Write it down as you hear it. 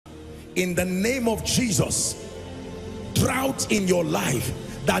in the name of Jesus. Drought in your life,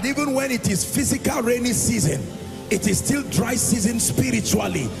 that even when it is physical rainy season, it is still dry season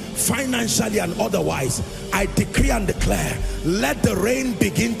spiritually, financially and otherwise. I decree and declare, let the rain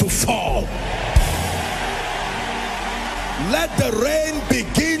begin to fall. Let the rain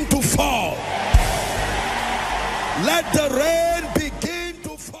begin to fall. Let the rain begin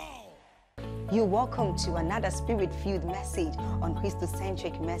to fall. You're welcome to another spirit-filled message on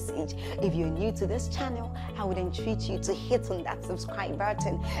Christocentric Message. If you're new to this channel, I would entreat you to hit on that subscribe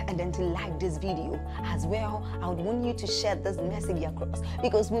button and then to like this video. As well, I would want you to share this message across,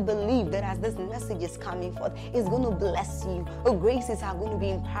 because we believe that as this message is coming forth, it's going to bless you. Graces are going to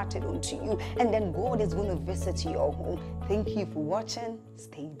be imparted unto you, and then God is going to visit your home. Thank you for watching.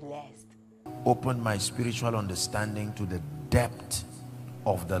 Stay blessed. Open my spiritual understanding to the depth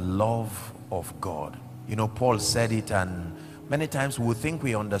of the love of God. You know, Paul said it, and many times we think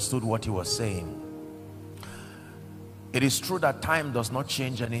we understood what he was saying. It is true that time does not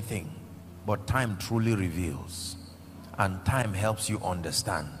change anything, but time truly reveals, and time helps you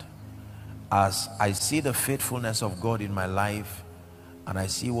understand. As I see the faithfulness of God in my life, and I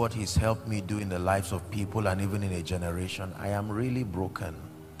see what he's helped me do in the lives of people and even in a generation, I am really broken.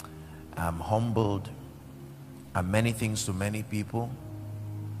 I'm humbled. I'm many things to many people,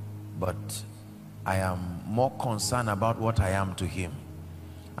 but I am more concerned about what I am to him.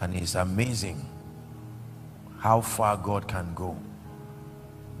 And it's amazing how far God can go.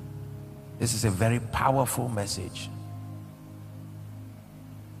 This is a very powerful message.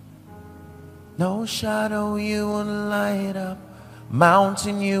 No shadow you won't light up,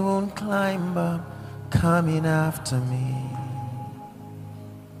 mountain you won't climb up, coming after me.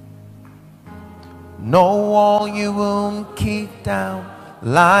 No wall you won't kick down,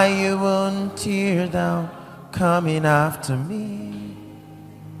 lie you won't tear down, coming after me.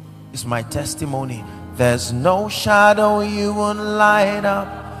 It's my testimony. There's no shadow you won't light up,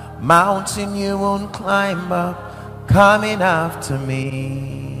 mountain you won't climb up, coming after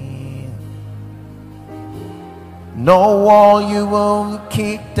me. No wall you won't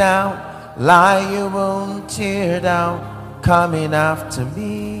kick down, lie you won't tear down, coming after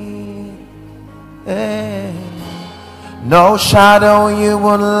me. Hey. No shadow you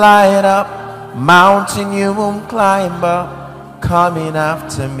won't light up, mountain you won't climb up, coming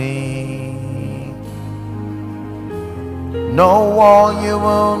after me. No wall you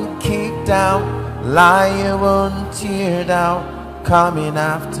won't kick down, lie you won't tear down, coming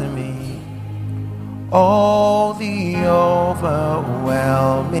after me. All the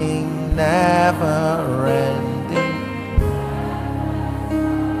overwhelming, never ending,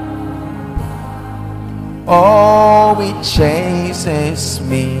 oh, it chases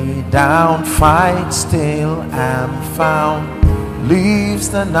me down, fights till I'm found, leaves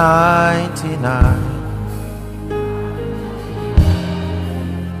the 99.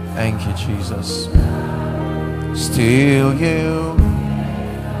 Thank you, Jesus. Still you.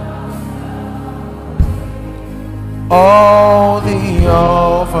 All the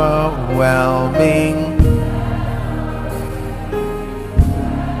overwhelming,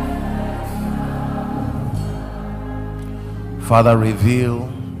 Father, reveal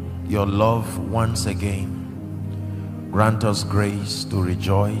your love once again. Grant us grace to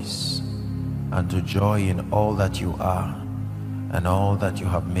rejoice and to joy in all that you are and all that you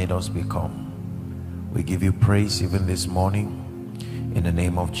have made us become. We give you praise even this morning in the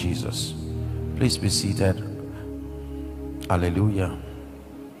name of Jesus. Please be seated. Hallelujah.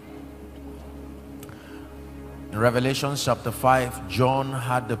 In Revelation chapter 5, John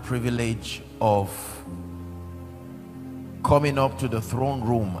had the privilege of coming up to the throne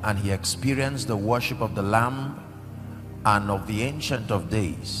room, and he experienced the worship of the Lamb and of the Ancient of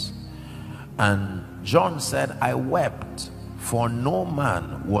Days. And John said, I wept, for no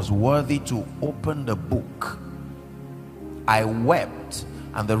man was worthy to open the book. I wept,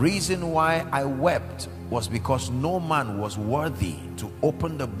 and the reason why I wept was because no man was worthy to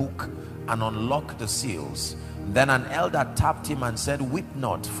open the book and unlock the seals. Then an elder tapped him and said, weep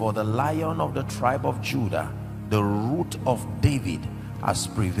not, for the Lion of the tribe of Judah, the root of David, has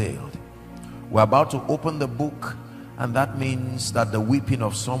prevailed. We're about to open the book, and that means that the weeping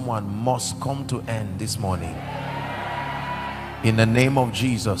of someone must come to end this morning. In the name of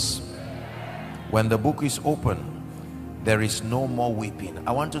Jesus, when the book is open, there is no more weeping.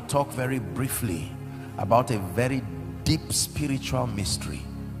 I want to talk very briefly about a very deep spiritual mystery,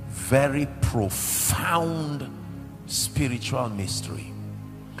 very profound spiritual mystery.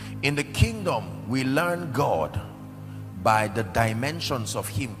 In the kingdom, we learn God by the dimensions of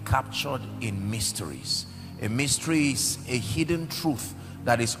him captured in mysteries. A mystery is a hidden truth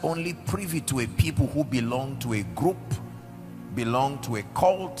that is only privy to a people who belong to a group, belong to a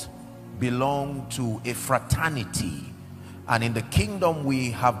cult, belong to a fraternity. And in the kingdom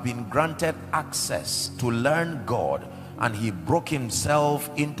we have been granted access to learn God, and he broke himself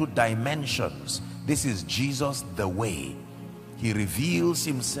into dimensions. This is Jesus the way. He reveals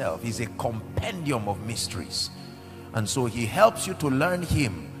himself. He's a compendium of mysteries, and so he helps you to learn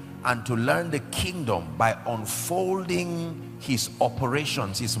him and to learn the kingdom by unfolding his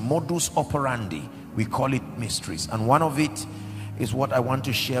operations, his modus operandi. We call it mysteries, and one of it is what I want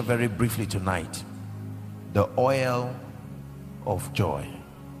to share very briefly tonight: the oil of joy.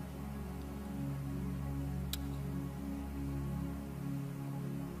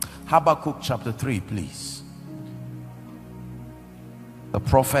 Habakkuk chapter 3, please. The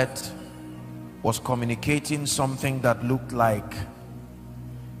prophet was communicating something that looked like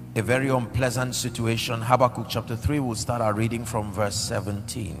a very unpleasant situation. Habakkuk chapter 3, we'll start our reading from verse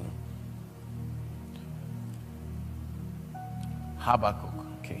 17. Habakkuk,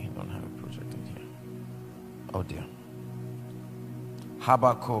 okay, you don't have it projected here. Oh dear.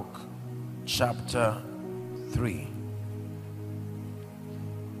 Habakkuk chapter 3.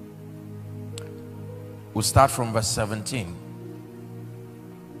 We'll start from verse 17.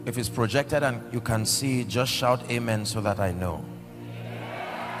 If it's projected and you can see, just shout amen so that I know.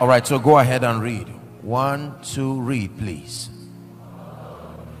 All right, so go ahead and read. 1, 2, read, please.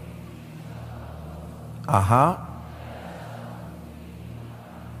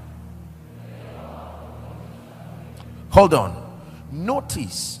 Hold on.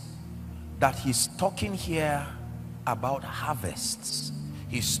 Notice that he's talking here about harvests.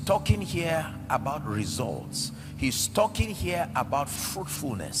 He's talking here about results. He's talking here about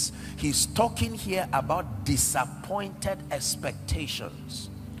fruitfulness. He's talking here about disappointed expectations.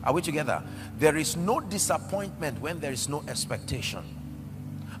 Are we together? There is no disappointment when there is no expectation.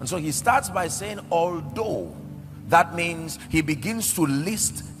 And so he starts by saying, although, that means he begins to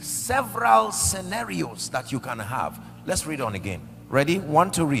list several scenarios that you can have. Let's read on again. Ready?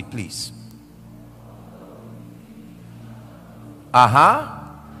 1 to read, please.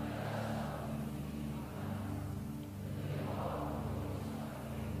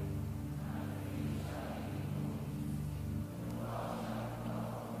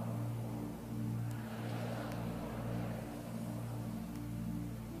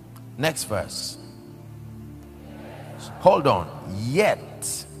 Next verse. Hold on.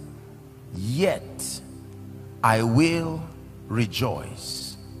 Yet I will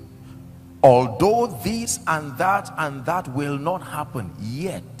rejoice. Although this and that will not happen,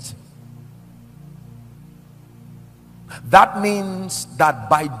 yet. That means that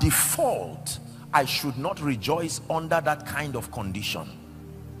by default, I should not rejoice under that kind of condition.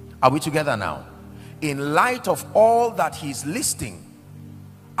 Are we together now? In light of all that he's listing,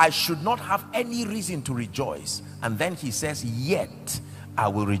 I should not have any reason to rejoice. And then he says, yet I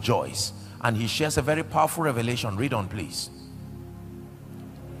will rejoice. And he shares a very powerful revelation. Read on, please.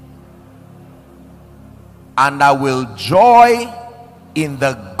 And I will joy in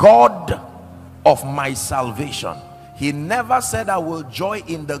the God of my salvation. He never said I will joy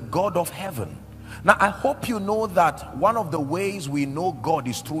in the God of heaven. Now I hope you know that one of the ways we know God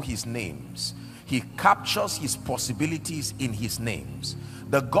is through his names. He captures his possibilities in his names.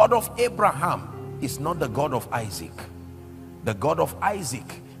 The God of Abraham is not the God of Isaac. The God of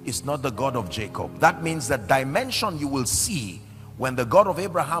Isaac is not the God of Jacob. That means the dimension you will see when the God of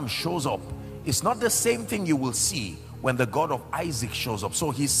Abraham shows up is not the same thing you will see when the God of Isaac shows up.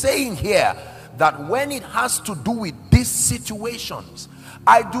 So he's saying here that when it has to do with these situations,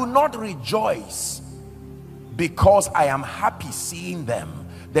 I do not rejoice because I am happy seeing them.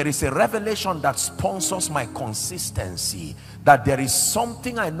 There is a revelation that sponsors my consistency, that there is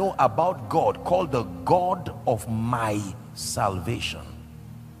something I know about God called the God of my salvation.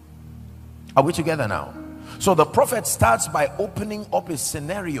 Are we together now? So the prophet starts by opening up a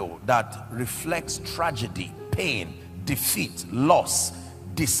scenario that reflects tragedy, pain, defeat, loss,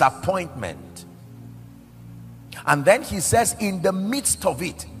 disappointment. And then he says, in the midst of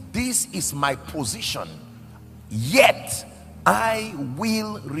it, this is my position, yet I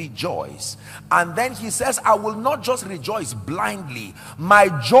will rejoice. And then he says, I will not just rejoice blindly. My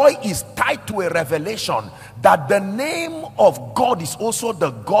joy is tied to a revelation that the name of God is also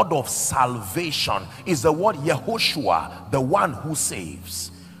the God of salvation. Is the word Yehoshua, the one who saves.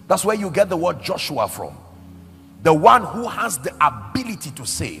 That's where you get the word Joshua from. The one who has the ability to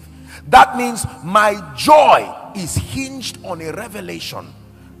save. That means my joy is hinged on a revelation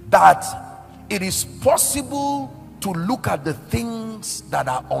that it is possible to look at the things that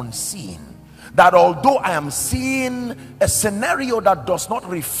are unseen, That although I am seeing a scenario that does not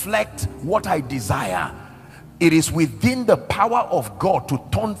reflect what I desire, it is within the power of God to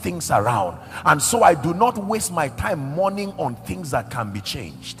turn things around. And so I do not waste my time mourning on things that can be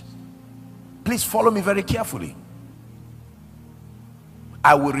changed. Please follow me very carefully.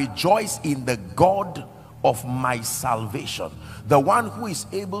 I will rejoice in the God of my salvation, the one who is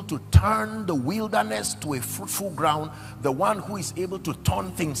able to turn the wilderness to a fruitful ground, the one who is able to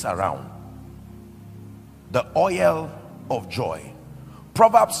turn things around. The oil of joy.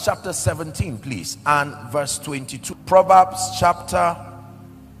 Proverbs chapter 17, please, and verse 22. Proverbs chapter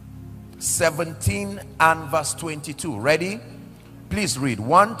 17 and verse 22. Ready? Please read.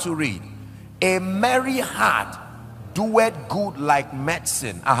 One to read. A merry heart doeth good like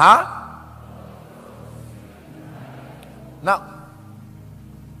medicine. Now,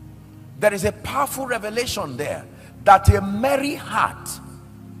 there is a powerful revelation there that a merry heart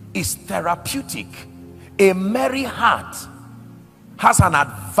is therapeutic. A merry heart has an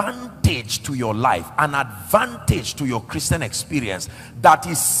advantage to your life, an advantage to your Christian experience that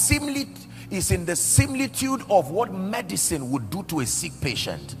is in the similitude of what medicine would do to a sick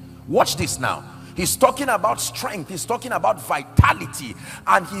patient. Watch this now. He's talking about strength, he's talking about vitality,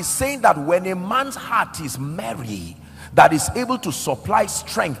 and he's saying that when a man's heart is merry, that is able to supply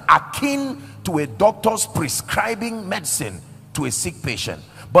strength akin to a doctor's prescribing medicine to a sick patient.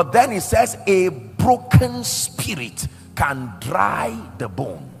 But then he says a broken spirit can dry the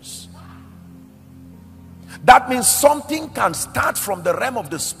bones. That means something can start from the realm of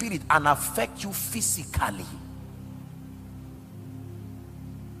the spirit and affect you physically.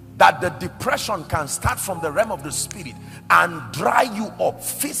 That the depression can start from the realm of the spirit and dry you up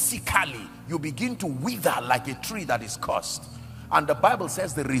physically. You begin to wither like a tree that is cursed. And the Bible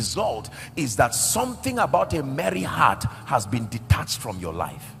says the result is that something about a merry heart has been detached from your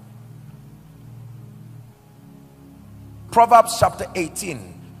life. Proverbs chapter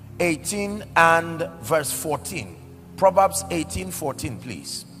 18 and verse 14. Proverbs 18:14,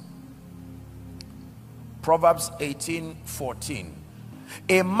 please. Proverbs 18:14.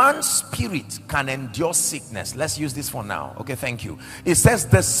 A man's spirit can endure sickness. Let's use this for now. Okay, thank you. It says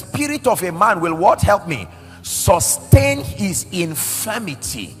the spirit of a man will what? Help me. Sustain his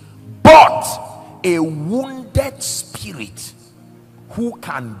infirmity, but a wounded spirit who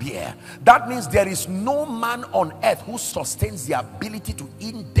can bear? That means there is no man on earth who sustains the ability to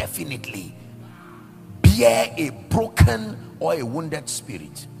indefinitely bear a broken or a wounded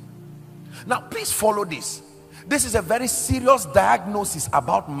spirit. Now please follow this. This is a very serious diagnosis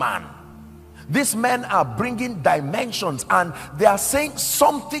about man. These men are bringing dimensions, and they are saying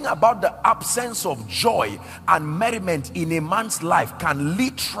something about the absence of joy and merriment in a man's life can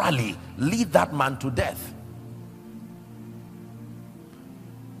literally lead that man to death.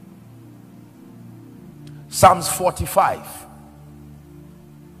 Psalms 45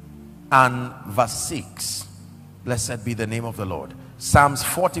 and verse 6. Blessed be the name of the Lord. Psalms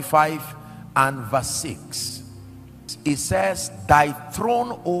 45 and verse 6. It says, thy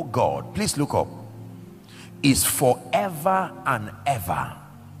throne, O God, please look up, is forever and ever,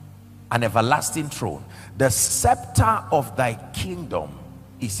 an everlasting throne. The scepter of thy kingdom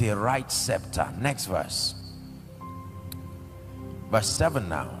is a right scepter. Next verse. Verse 7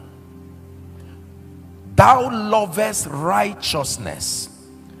 now. Thou lovest righteousness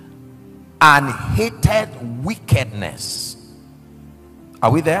and hated wickedness.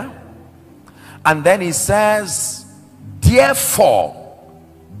 Are we there? And then he says, therefore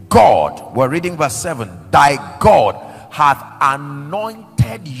God, we're reading verse 7, thy God hath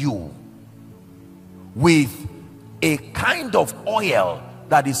anointed you with a kind of oil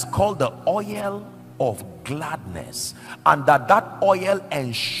that is called the oil of gladness, and that oil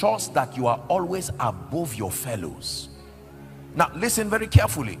ensures that you are always above your fellows. Now listen very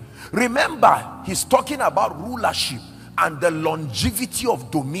carefully. Remember, he's talking about rulership and the longevity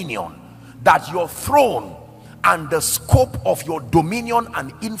of dominion, that your throne and the scope of your dominion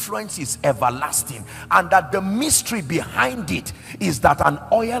and influence is everlasting, and that the mystery behind it is that an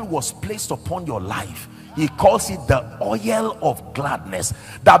oil was placed upon your life. He calls it the oil of gladness,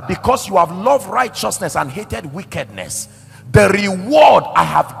 that because you have loved righteousness and hated wickedness, the reward I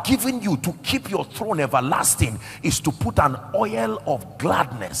have given you to keep your throne everlasting is to put an oil of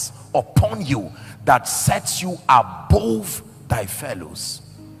gladness upon you that sets you above thy fellows.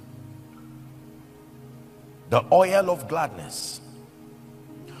 The oil of gladness.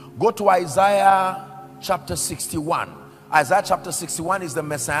 Go to Isaiah chapter 61. Isaiah chapter 61 is the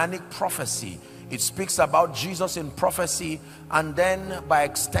messianic prophecy. It speaks about Jesus in prophecy, and then by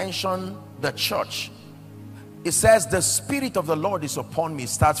extension the church. It says the Spirit of the Lord is upon me. It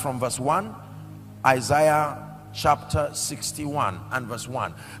starts from verse 1. Isaiah chapter 61 and verse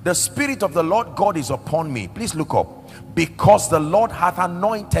 1. The Spirit of the Lord God is upon me. Please look up. Because the Lord hath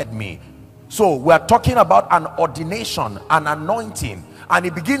anointed me. So we are talking about an ordination, an anointing, and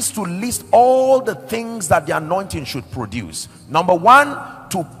he begins to list all the things that the anointing should produce. Number one,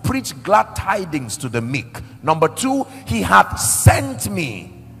 to preach glad tidings to the meek. Number two, he hath sent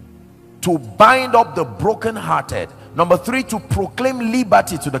me to bind up the brokenhearted. Number three, to proclaim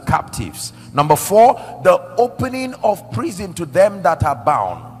liberty to the captives. Number four, the opening of prison to them that are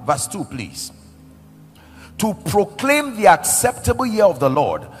bound. Verse 2, please. To proclaim the acceptable year of the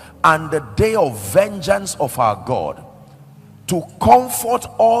Lord and the day of vengeance of our God, to comfort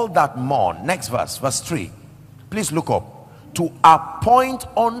all that mourn. Next verse, verse 3. Please look up. To appoint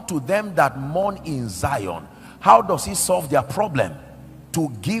unto them that mourn in Zion. How does he solve their problem? To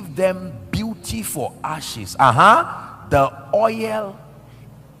give them beauty for ashes. The oil.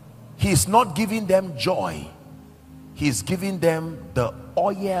 He's not giving them joy. He's giving them the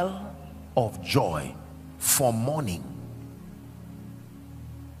oil of joy for mourning.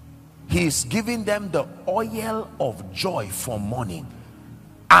 He's giving them the oil of joy for mourning,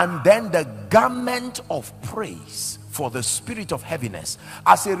 and then the garment of praise for the spirit of heaviness.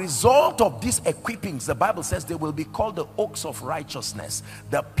 As a result of these equippings, the Bible says they will be called the oaks of righteousness,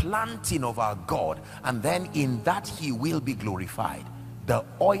 the planting of our God, and then in that he will be glorified. The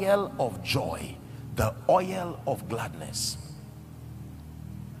oil of joy, the oil of gladness.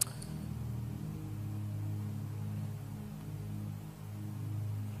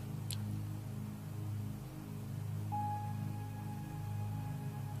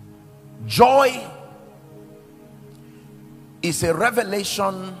 Joy is a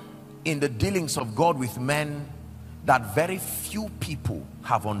revelation in the dealings of God with men that very few people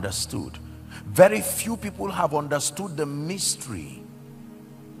have understood. Very few people have understood the mystery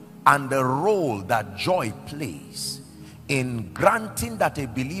and the role that joy plays in granting that a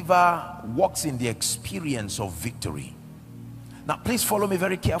believer walks in the experience of victory. Now please follow me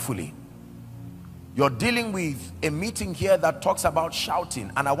very carefully. You're dealing with a meeting here that talks about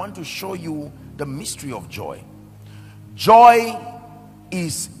shouting, and I want to show you the mystery of joy. Joy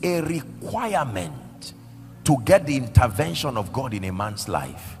is a requirement to get the intervention of God in a man's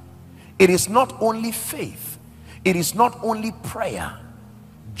life. It is not only faith, it is not only prayer.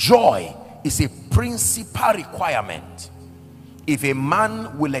 Joy is a principal requirement. If a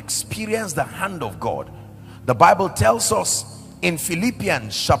man will experience the hand of God, the Bible tells us in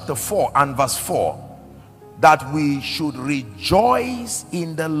Philippians chapter 4 and verse 4 that we should rejoice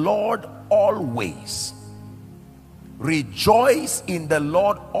in the Lord always. Rejoice in the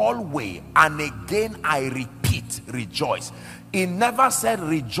Lord always. And again I repeat, rejoice. It never said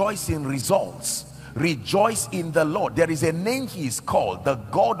rejoice in results. Rejoice in the Lord. There is a name he is called, the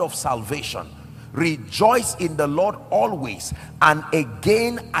God of salvation. Rejoice in the Lord always, and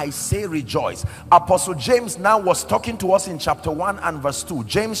again I say rejoice. Apostle James now was talking to us in chapter 1 and verse 2.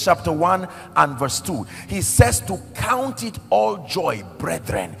 James chapter 1 and verse 2. He says to count it all joy,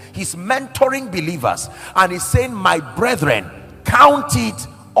 brethren. He's mentoring believers and he's saying, my brethren, count it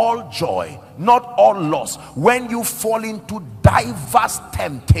all joy, not all loss, when you fall into diverse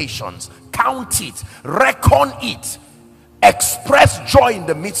temptations. Count it, reckon it, express joy in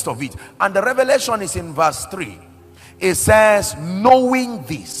the midst of it. And the revelation is in verse 3. It says, knowing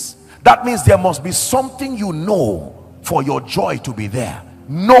this. That means there must be something you know for your joy to be there.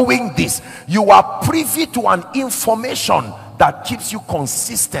 Knowing this, you are privy to an information that keeps you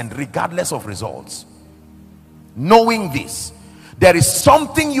consistent regardless of results. Knowing this, there is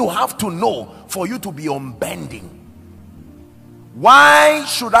something you have to know for you to be unbending. Why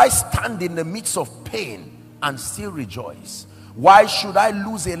should I stand in the midst of pain and still rejoice? Why should I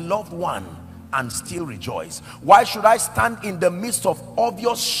lose a loved one and still rejoice? Why should I stand in the midst of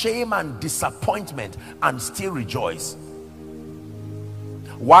obvious shame and disappointment and still rejoice?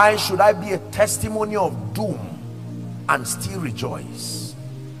 Why should I be a testimony of doom and still rejoice?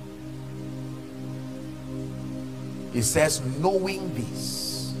 He says, knowing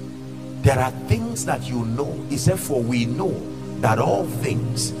this, there are things that you know. He said, for we know that all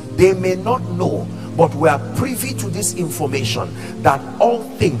things, they may not know, but we are privy to this information, that all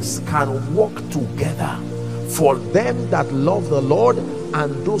things can work together for them that love the Lord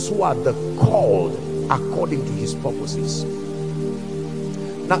and those who are the called according to his purposes.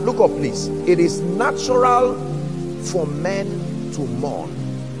 Now look up please. It is natural for men to mourn.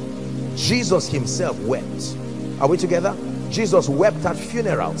 Jesus himself wept. Are we together? Jesus wept at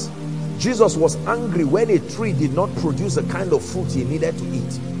funerals. Jesus was angry when a tree did not produce the kind of fruit he needed to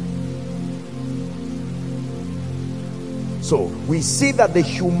eat. So we see that the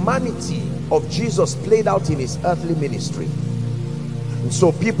humanity of Jesus played out in his earthly ministry. And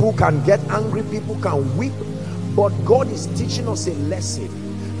so people can get angry, people can weep, but God is teaching us a lesson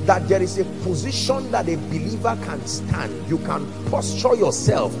that there is a position that a believer can stand. You can posture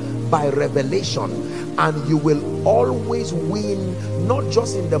yourself by revelation, and you will always win, not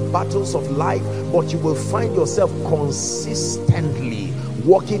just in the battles of life, but you will find yourself consistently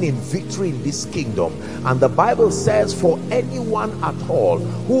walking in victory in this kingdom. And the Bible says, for anyone at all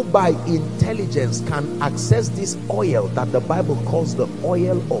who by intelligence can access this oil that the Bible calls the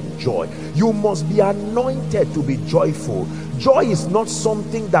oil of joy, you must be anointed to be joyful. Joy is not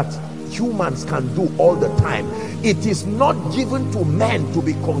something that humans can do all the time. It is not given to men to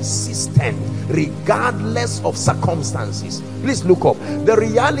be consistent regardless of circumstances. Please look up. The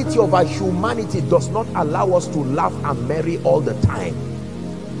reality of our humanity does not allow us to laugh and merry all the time.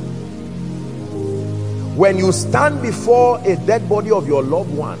 When you stand before a dead body of your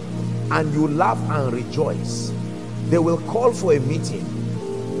loved one and you laugh and rejoice, they will call for a meeting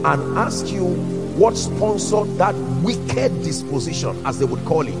and ask you what sponsored that wicked disposition, as they would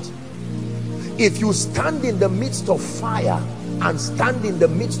call it. If you stand in the midst of fire and stand in the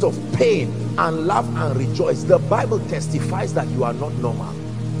midst of pain and laugh and rejoice, the Bible testifies that you are not normal.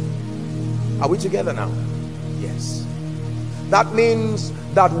 Are we together now? Yes. That means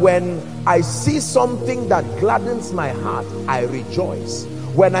that when I see something that gladdens my heart, I rejoice.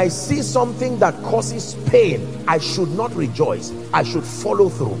 When I see something that causes pain, I should not rejoice. I should follow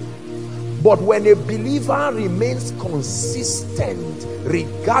through. But when a believer remains consistent,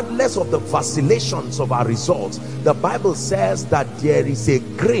 regardless of the vacillations of our results, the Bible says that there is a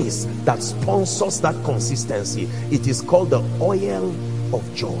grace that sponsors that consistency. It is called the oil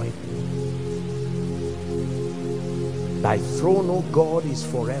of joy. Thy throne, O God, is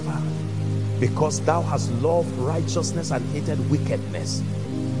forever, because thou hast loved righteousness and hated wickedness.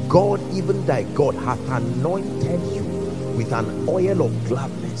 God, even thy God, hath anointed you with an oil of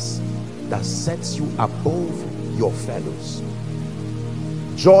gladness that sets you above your fellows.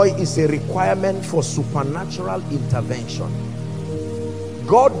 Joy is a requirement for supernatural intervention.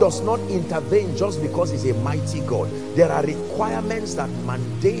 God does not intervene just because he's a mighty God. There are requirements that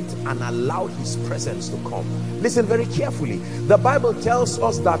mandate and allow his presence to come. Listen very carefully. The Bible tells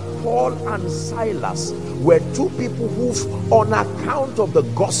us that Paul and Silas were two people who, on account of the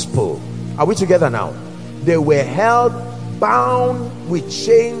gospel, are we together now? They were held bound with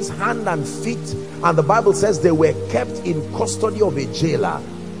chains, hand and feet, and the Bible says they were kept in custody of a jailer.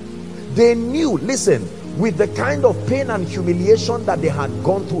 They knew, listen, with the kind of pain and humiliation that they had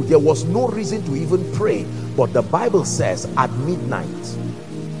gone through, there was no reason to even pray. But the Bible says at midnight,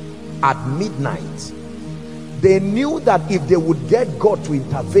 they knew that if they would get God to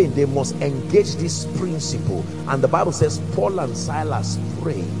intervene, they must engage this principle. And the Bible says Paul and Silas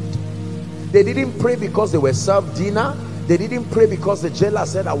prayed. They didn't pray because they were served dinner. They didn't pray because the jailer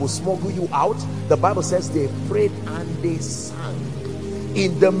said, I will smuggle you out. The Bible says they prayed and they sang.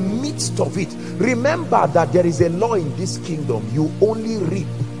 In the midst of it, remember that there is a law in this kingdom. You only reap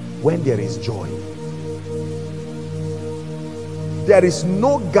when there is joy. There is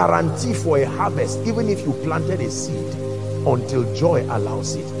no guarantee for a harvest, even if you planted a seed, until joy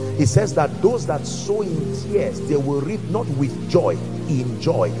allows it. It says that those that sow in tears, they will reap not with joy, in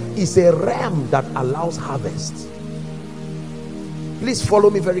joy. It's a realm that allows harvest. Please follow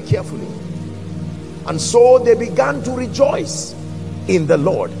me very carefully. And so they began to rejoice in the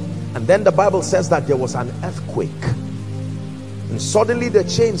Lord. And then the Bible says that there was an earthquake, and suddenly the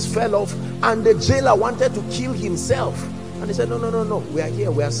chains fell off, and the jailer wanted to kill himself. And he said, no, we are here,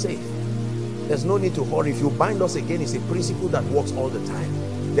 we are safe. There's no need to hurry. If you bind us again, it's a principle that works all the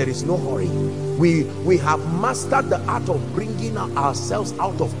time. There is no hurry. We have mastered the art of bringing ourselves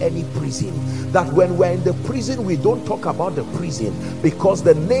out of any prison. That when we're in the prison, we don't talk about the prison, because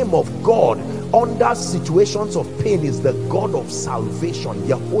the name of God under situations of pain is the God of salvation,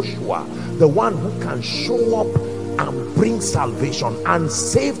 Yehoshua, the one who can show up and bring salvation and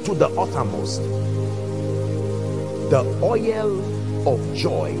save to the uttermost. The oil of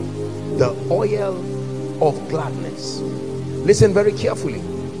joy, the oil of gladness. Listen very carefully.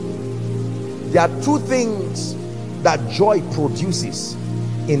 There are two things that joy produces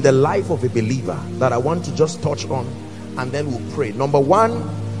in the life of a believer that I want to just touch on, and then we'll pray. Number one,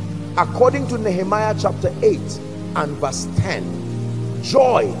 according to Nehemiah chapter 8 and verse 10,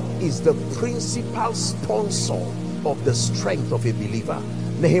 joy is the principal sponsor of the strength of a believer.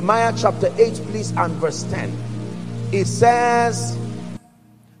 Nehemiah chapter 8, please, and verse 10. It says,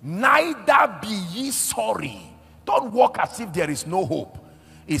 neither be ye sorry. Don't walk as if there is no hope.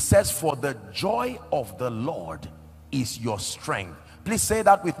 It says, for the joy of the Lord is your strength. Please say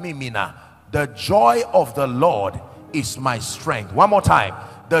that with me, Mina. The joy of the Lord is my strength. One more time.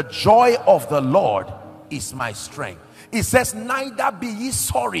 The joy of the Lord is my strength. It says, neither be ye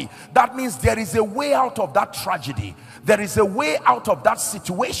sorry. That means there is a way out of that tragedy. There is a way out of that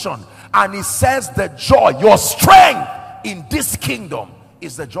situation. And it says the joy, your strength in this kingdom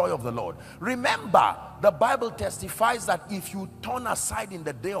is the joy of the Lord. Remember, the Bible testifies that if you turn aside in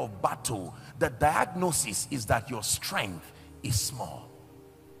the day of battle, the diagnosis is that your strength is small.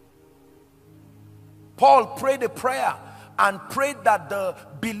 Paul prayed a prayer and prayed that the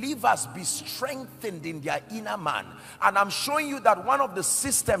believers be strengthened in their inner man. And I'm showing you that one of the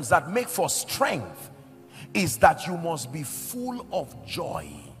systems that make for strength is that you must be full of joy.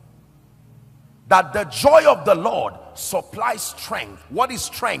 That the joy of the Lord supplies strength. What is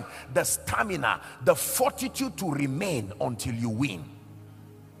strength? The stamina, the fortitude to remain until you win.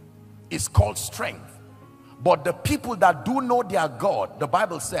 It's called strength. But the people that do know their God, the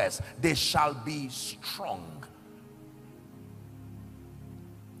Bible says, they shall be strong.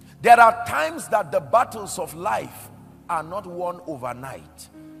 There are times that the battles of life are not won overnight.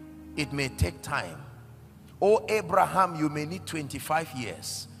 It may take time. Oh, Abraham, you may need 25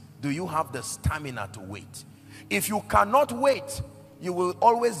 years. Do you have the stamina to wait? If you cannot wait, you will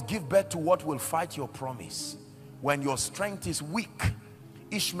always give birth to what will fight your promise. When your strength is weak,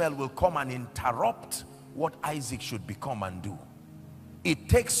 Ishmael will come and interrupt what Isaac should become and do. It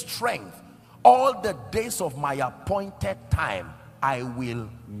takes strength. All the days of my appointed time, I will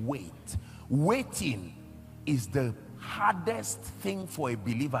wait. Waiting is the hardest thing for a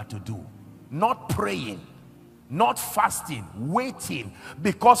believer to do. Not praying, not fasting, waiting.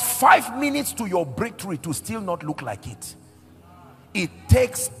 Because 5 minutes to your breakthrough, it will still not look like it. It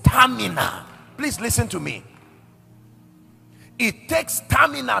takes stamina. Please listen to me. It takes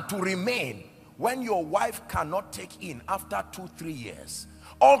stamina to remain. When your wife cannot take in after 2-3 years,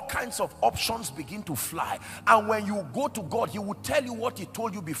 all kinds of options begin to fly. And when you go to God, he will tell you what he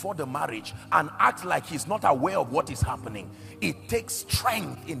told you before the marriage and act like he's not aware of what is happening. It takes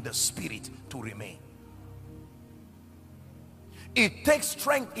strength in the spirit to remain. It takes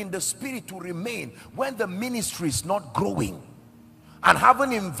strength in the spirit to remain when the ministry is not growing. And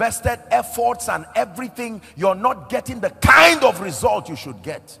having invested efforts and everything, you're not getting the kind of result you should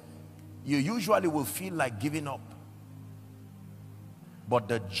get. You usually will feel like giving up. But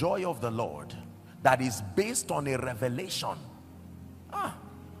the joy of the Lord that is based on a revelation.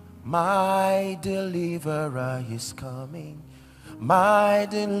 My deliverer is coming. My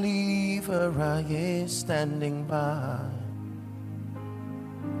deliverer is standing by.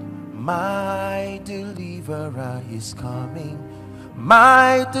 My deliverer is coming.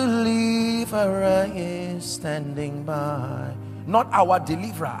 My deliverer is standing by. Not our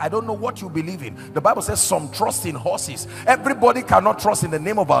deliverer. I don't know what you believe in. The Bible says some trust in horses. Everybody cannot trust in the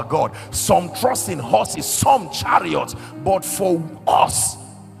name of our God. Some trust in horses, some chariots. But for us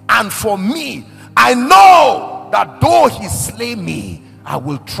and for me, I know that though he slay me, I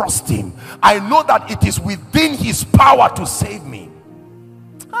will trust him. I know that it is within his power to save me.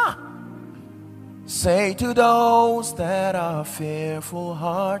 Say to those that are fearful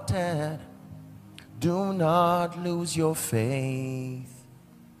hearted, do not lose your faith.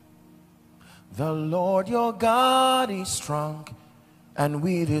 The Lord your God is strong, and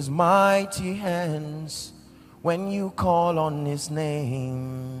with his mighty hands, when you call on his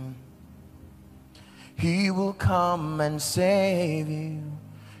name, he will come and save you.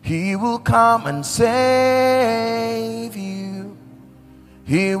 He will come and save you.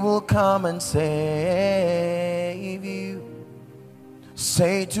 He will come and save you.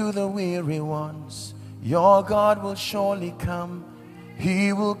 Say to the weary ones, your God will surely come.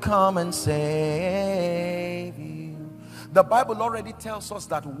 He will come and save you. The Bible already tells us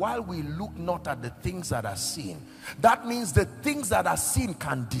that while we look not at the things that are seen, that means the things that are seen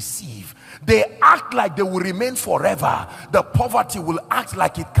can deceive. They act like they will remain forever. The poverty will act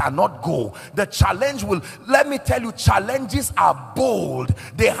like it cannot go. The challenge will, let me tell you, challenges are bold.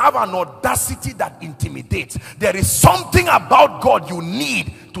 They have an audacity that intimidates. There is something about God you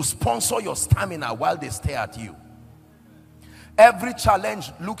need to sponsor your stamina while they stare at you. Every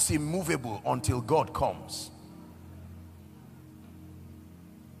challenge looks immovable until God comes.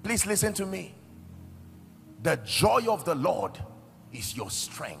 Please listen to me. The joy of the Lord is your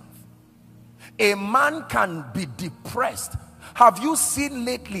strength. A man can be depressed. Have you seen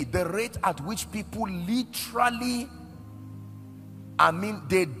lately the rate at which people literally,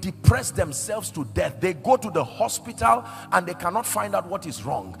 they depress themselves to death? They go to the hospital and they cannot find out what is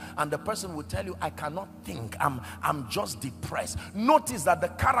wrong. And the person will tell you, I cannot think. I'm just depressed. Notice that the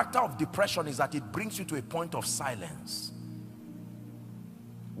character of depression is that it brings you to a point of silence.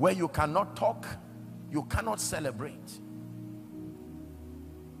 where you cannot talk, you cannot celebrate.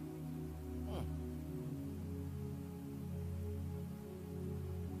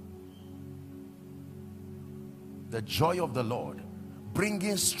 The joy of the Lord,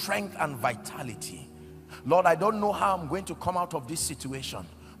 bringing strength and vitality. Lord, I don't know how I'm going to come out of this situation,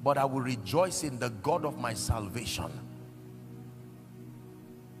 but I will rejoice in the God of my salvation.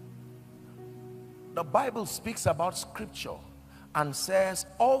 The Bible speaks about scripture and says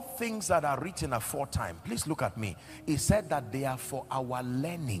all things that are written aforetime, please look at me, it said that they are for our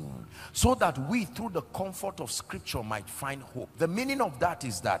learning, so that we through the comfort of scripture might find hope. The meaning of that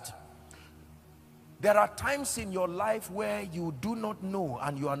is that there are times in your life where you do not know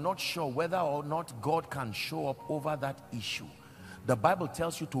and you are not sure whether or not God can show up over that issue. The Bible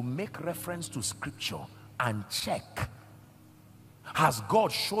tells you to make reference to scripture and check. Has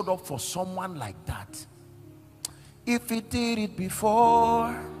God showed up for someone like that? If he did it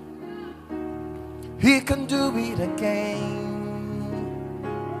before, he can do it again.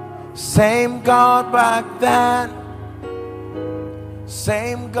 Same God back then,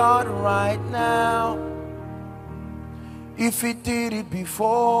 same God right now. If he did it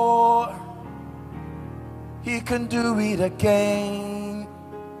before, he can do it again.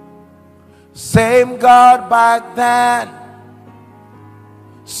 Same God back then,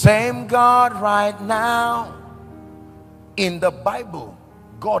 same God right now. In the Bible,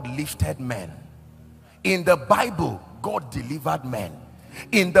 God lifted men. In the Bible, God delivered men.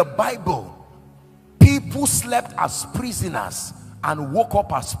 In the Bible, people slept as prisoners and woke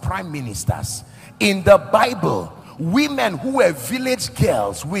up as prime ministers. In the Bible, women who were village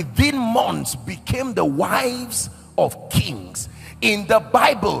girls within months became the wives of kings. In the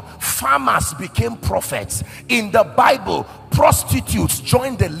Bible, farmers became prophets. In the Bible, prostitutes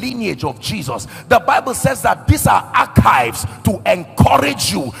joined the lineage of Jesus. The Bible says that these are archives to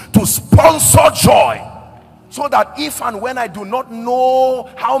encourage you to sponsor joy, so that if and when I do not know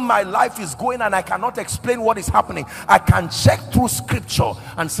how my life is going and I cannot explain what is happening, I can check through scripture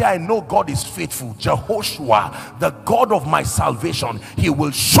and say, I know God is faithful. Jehoshua, the God of my salvation, he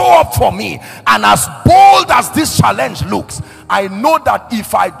will show up for me. And as bold as this challenge looks, I know that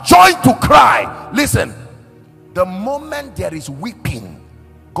if I join to cry, listen, the moment there is weeping,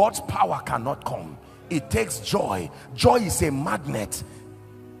 God's power cannot come. It takes joy. Joy is a magnet.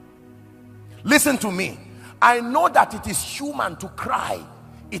 Listen to me. I know that it is human to cry,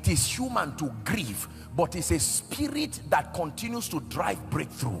 it is human to grieve, but it's a spirit that continues to drive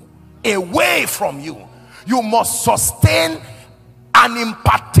breakthrough away from you. You must sustain an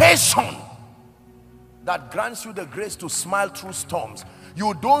impartation that grants you the grace to smile through storms.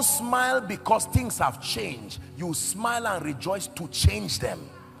 You don't smile because things have changed. You smile and rejoice to change them.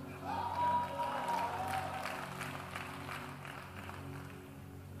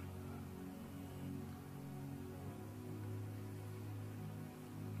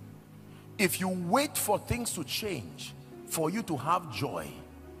 If you wait for things to change for you to have joy,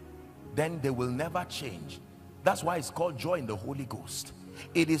 then they will never change. That's why it's called joy in the Holy Ghost.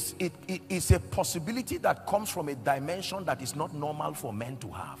 It is a possibility that comes from a dimension that is not normal for men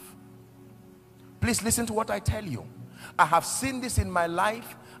to have. Please listen to what I tell you. I have seen this in my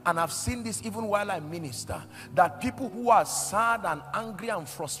life, and I've seen this even while I minister, that people who are sad and angry and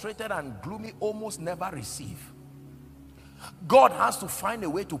frustrated and gloomy almost never receive. God has to find a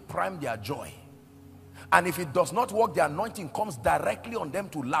way to prime their joy, and if it does not work, the anointing comes directly on them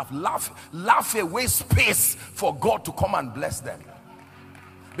to laugh away space for God to come and bless them,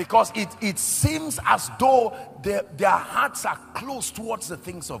 because it seems as though their hearts are closed towards the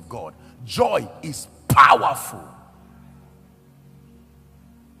things of God. Joy is powerful.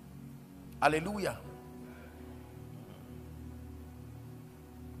 Hallelujah.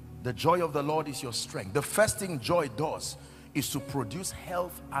 The joy of the Lord is your strength. The first thing joy does is to produce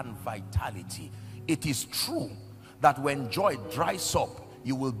health and vitality. It is true that when joy dries up,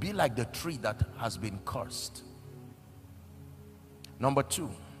 you will be like the tree that has been cursed. Number two,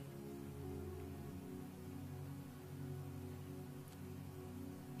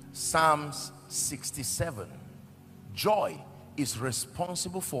 Psalms 67. Joy is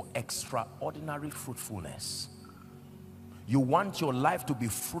responsible for extraordinary fruitfulness. You want your life to be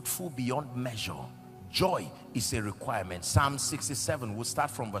fruitful beyond measure. Joy is a requirement. Psalm 67, we'll start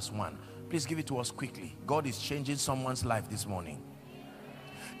from verse 1. Please give it to us quickly. God is changing someone's life this morning.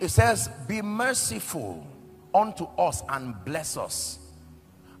 It says, be merciful unto us and bless us,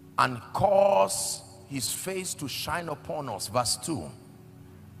 and cause his face to shine upon us. Verse 2.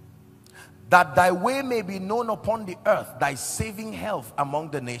 That thy way may be known upon the earth, thy saving health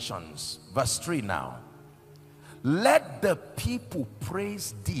among the nations. Verse 3 now. Let the people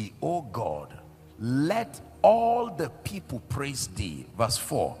praise thee, O God. Let all the people praise thee. Verse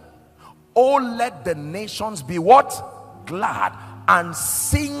 4. Oh, let the nations be what? Glad, and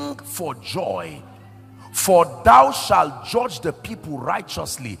sing for joy. For thou shalt judge the people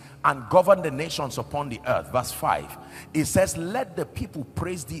righteously and govern the nations upon the earth. Verse 5. It says, let the people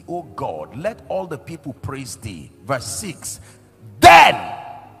praise thee, O God. Let all the people praise thee. Verse 6. Then,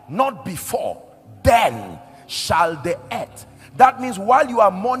 not before, then shall the earth. That means while you are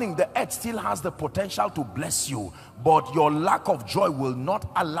mourning, the earth still has the potential to bless you, but your lack of joy will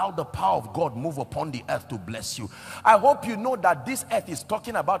not allow the power of God move upon the earth to bless you. I hope you know that this earth is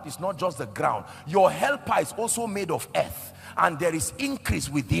talking about is not just the ground. Your helper is also made of earth, and there is increase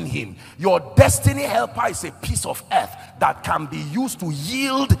within him. Your destiny helper is a piece of earth that can be used to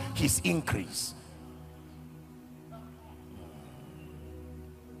yield his increase.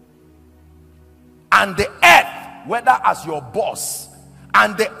 And the earth, whether as your boss,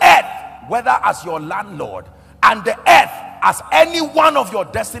 and the earth, whether as your landlord, and the earth as any one of your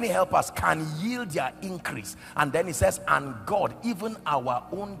destiny helpers, can yield their increase. And then he says, and God, even our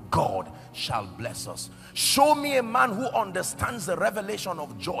own God, shall bless us. Show me a man who understands the revelation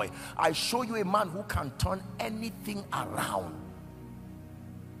of joy. I show you a man who can turn anything around.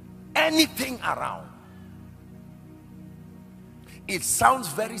 Anything around. It sounds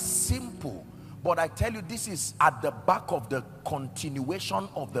very simple, but I tell you, this is at the back of the continuation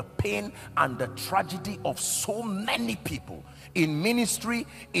of the pain and the tragedy of so many people. In ministry,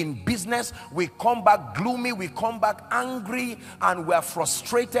 in business, we come back gloomy, we come back angry, and we are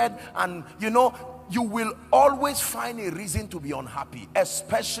frustrated. And you know, you will always find a reason to be unhappy,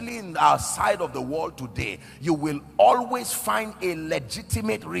 especially in our side of the world today. You will always find a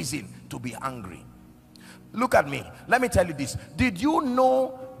legitimate reason to be angry. Look at me. Let me tell you this. Did you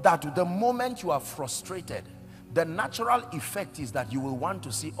know that the moment you are frustrated, the natural effect is that you will want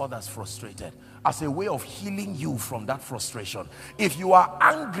to see others frustrated as a way of healing you from that frustration? If you are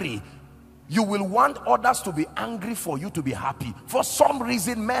angry, you will want others to be angry for you to be happy. For some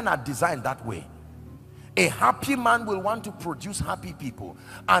reason, men are designed that way. A happy man will want to produce happy people.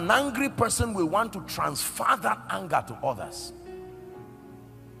 An angry person will want to transfer that anger to others.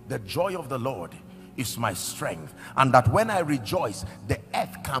 The joy of the Lord is my strength, and that when I rejoice, the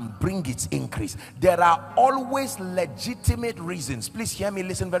earth can bring its increase. There are always legitimate reasons. Please hear me,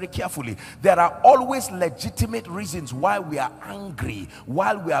 listen very carefully. There are always legitimate reasons why we are angry,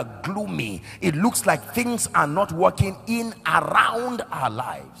 while we are gloomy. It looks like things are not working in around our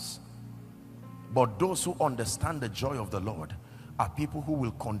lives. But those who understand the joy of the Lord are people who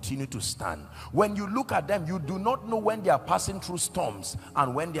will continue to stand. When you look at them, you do not know when they are passing through storms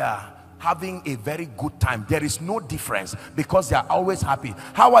and when they are having a very good time. There is no difference, because they are always happy.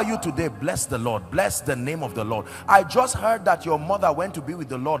 How are you today? Bless the Lord. Bless the name of the Lord. I just heard that your mother went to be with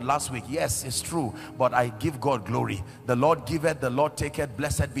the Lord last week. Yes, it's true, but I give God glory. The Lord giveth, the Lord taketh,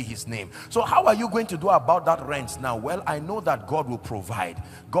 blessed be his name. So how are you going to do about that rent now? Well, I know that God will provide.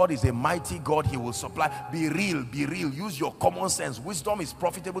 God is a mighty God. He will supply. Be real, be real. Use your common sense. Wisdom is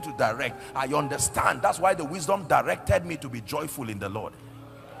profitable to direct. I understand. That's why the wisdom directed me to be joyful in the Lord.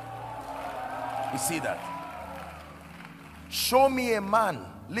 You see that? Show me a man.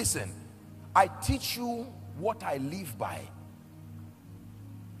 Listen, I teach you what I live by.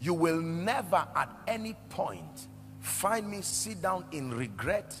 You will never at any point find me sit down in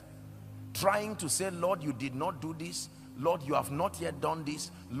regret, trying to say, Lord, you did not do this. Lord, you have not yet done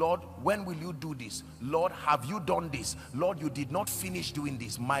this. Lord, when will you do this? Lord, have you done this? Lord, you did not finish doing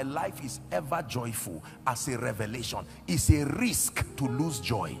this. My life is ever joyful as a revelation. It's a risk to lose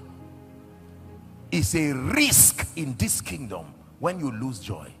joy. It's a risk in this kingdom when you lose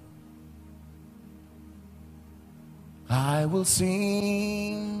joy. I will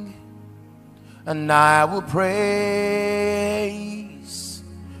sing and I will praise,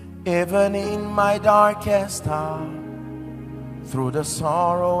 even in my darkest hour. Through the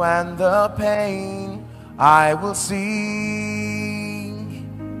sorrow and the pain, I will sing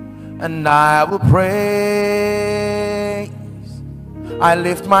and I will praise. I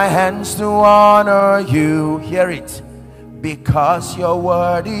lift my hands to honor you. Hear it. Because your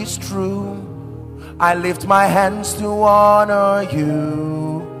word is true. I lift my hands to honor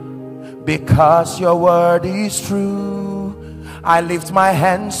you. Because your word is true. I lift my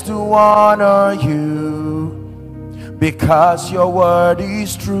hands to honor you. Because your word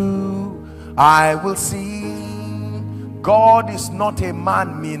is true. I will sing. God is not a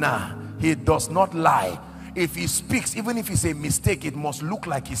man, Mina. He does not lie. If he speaks, even if it's a mistake, it must look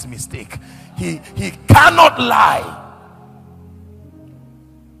like his mistake. He cannot lie.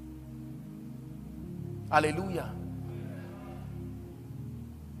 Hallelujah.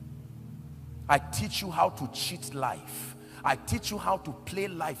 I teach you how to cheat life. I teach you how to play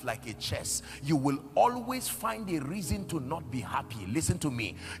life like a chess. You will always find a reason to not be happy. Listen to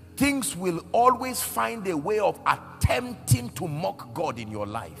me. Things will always find a way of attempting to mock God in your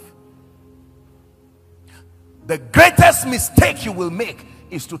life. The greatest mistake you will make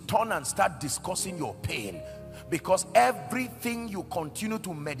is to turn and start discussing your pain, because everything you continue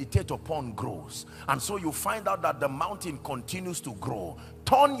to meditate upon grows, and so you find out that the mountain continues to grow.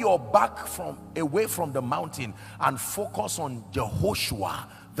 Turn your back away from the mountain and focus on Jehoshua,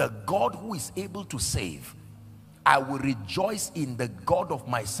 the God who is able to save. I will rejoice in the God of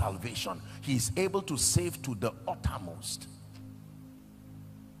my salvation. He is able to save to the uttermost.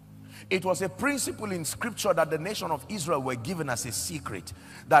 It was a principle in scripture that the nation of Israel were given as a secret,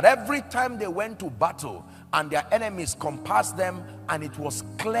 that every time they went to battle and their enemies compassed them and it was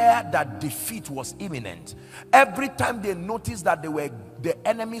clear that defeat was imminent, every time they noticed that the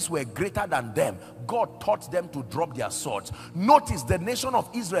enemies were greater than them, God taught them to drop their swords. Notice, the nation of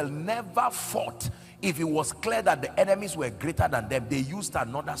Israel never fought if it was clear that the enemies were greater than them. They used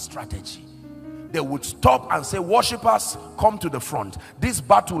another strategy. They would stop and say, worshippers, come to the front. This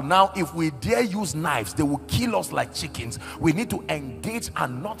battle now, if we dare use knives, they will kill us like chickens. We need to engage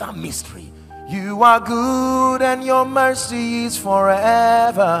another mystery. You are good and your mercy is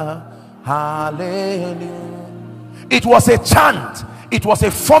forever. Hallelujah. It was a chant. It was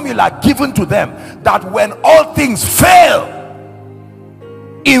a formula given to them that when all things fail,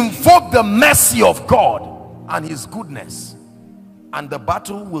 invoke the mercy of God and his goodness, and the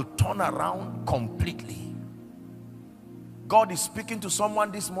battle will turn around completely. God is speaking to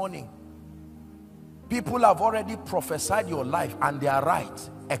someone this morning. People have already prophesied your life and they are right,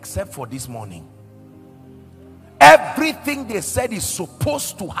 except for this morning. Everything they said is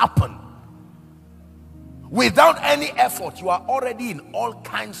supposed to happen. Without any effort, you are already in all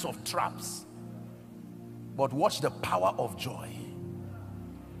kinds of traps. But watch the power of joy.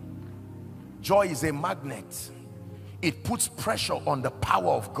 Joy is a magnet. It puts pressure on the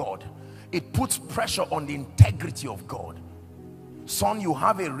power of God. It puts pressure on the integrity of God. Son, you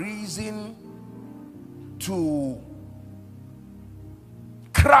have a reason to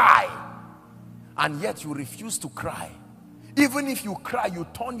cry, and yet you refuse to cry. Even if you cry, you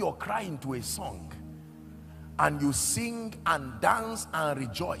turn your cry into a song, and you sing and dance and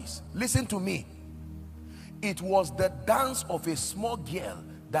rejoice. Listen to me. It was the dance of a small girl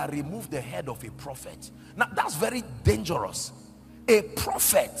that removed the head of a prophet. Now that's very dangerous. A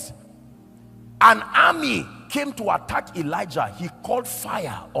prophet, an army came to attack Elijah. He called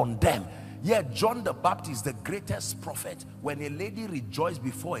fire on them. Yet John the Baptist, the greatest prophet, when a lady rejoiced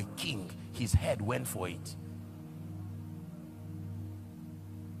before a king, his head went for it.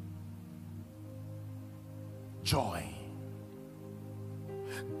 Joy.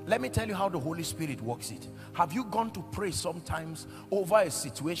 Let me tell you how the Holy Spirit works it. Have you gone to pray sometimes over a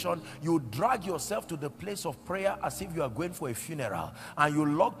situation? You drag yourself to the place of prayer as if you are going for a funeral, and you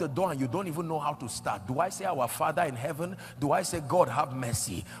lock the door and you don't even know how to start. Do I say our Father in heaven? Do I say God have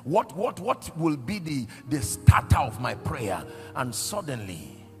mercy? What will be the starter of my prayer? And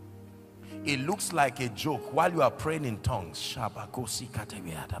suddenly it looks like a joke while you are praying in tongues.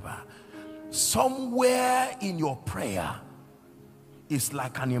 Somewhere in your prayer, it's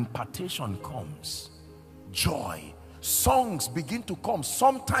like an impartation comes. Joy. Songs begin to come.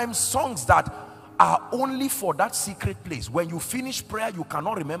 Sometimes songs that are only for that secret place. When you finish prayer, you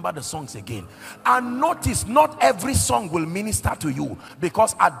cannot remember the songs again. And notice, not every song will minister to you,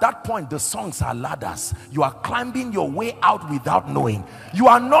 because at that point the songs are ladders. You are climbing your way out without knowing. You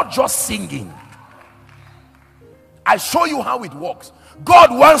are not just singing. I show you how it works.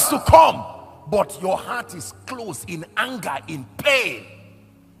 God wants to come, but your heart is closed in anger, in pain.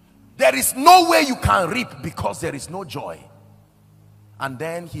 There is no way you can reap because there is no joy. And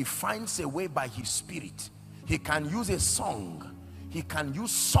then he finds a way by his spirit. He can use a song. He can use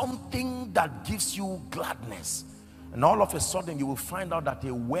something that gives you gladness. And all of a sudden you will find out that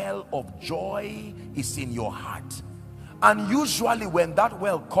a well of joy is in your heart. And usually when that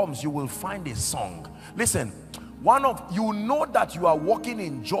well comes, you will find a song. Listen, you know that you are walking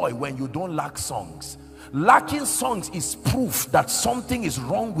in joy when you don't lack songs. Lacking songs is proof that something is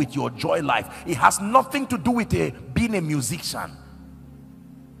wrong with your joy life. It has nothing to do with being a musician.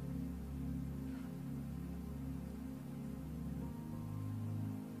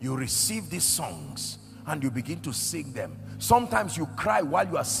 You receive these songs and you begin to sing them. Sometimes you cry while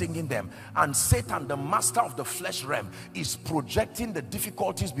you are singing them, and Satan, the master of the flesh realm, is projecting the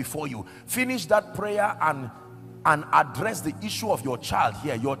difficulties before you. Finish that prayer and and address the issue of your child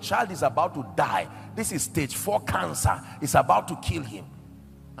here. Your child is about to die. This is stage 4 cancer. It's about to kill him.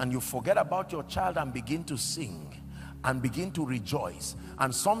 And you forget about your child and begin to sing and begin to rejoice.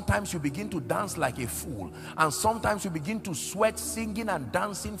 And sometimes you begin to dance like a fool. And sometimes you begin to sweat singing and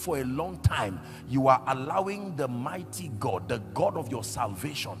dancing for a long time. You are allowing the mighty God, the God of your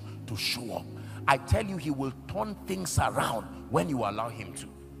salvation, to show up. I tell you, he will turn things around when you allow him to.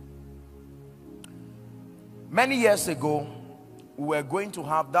 Many years ago, we were going to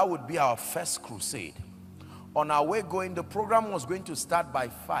have, that would be our first crusade. On our way going, the program was going to start by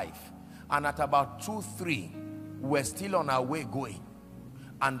 5. And at about 2, 3, we were still on our way going.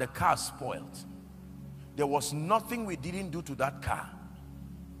 And the car spoiled. There was nothing we didn't do to that car.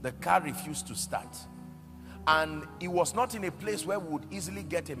 The car refused to start. And it was not in a place where we would easily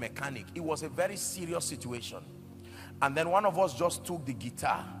get a mechanic. It was a very serious situation. And then one of us just took the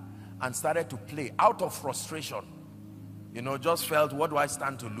guitar and started to play out of frustration. You know, just felt, what do I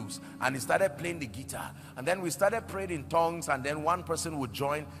stand to lose? And he started playing the guitar. And then we started praying in tongues, and then one person would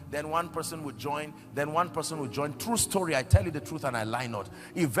join, then one person would join, then one person would join. True story, I tell you the truth and I lie not.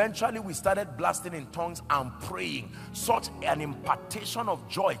 Eventually we started blasting in tongues and praying. Such an impartation of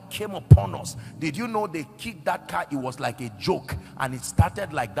joy came upon us. Did you know they kicked that car? It was like a joke, and it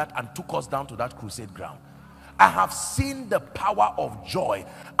started like that and took us down to that crusade ground. I have seen the power of joy.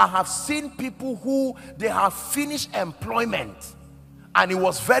 I have seen people who they have finished employment and it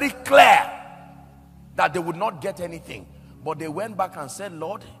was very clear that they would not get anything, but they went back and said,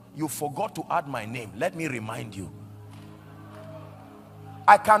 Lord, you forgot to add my name. Let me remind you.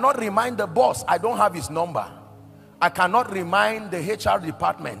 I cannot remind the boss. I don't have his number. I cannot remind the HR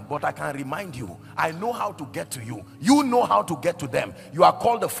department, but I can remind you. I know how to get to you. You know how to get to them. You are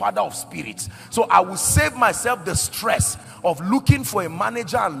called the Father of Spirits. So I will save myself the stress of looking for a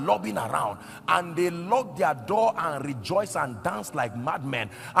manager and lobbying around. And they lock their door and rejoice and dance like madmen.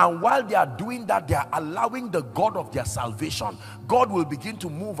 And while they are doing that, they are allowing the God of their salvation. God will begin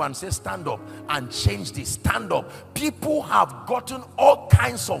to move and say, stand up and change this. Stand up. People have gotten all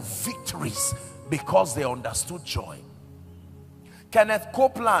kinds of victories because they understood joy. Kenneth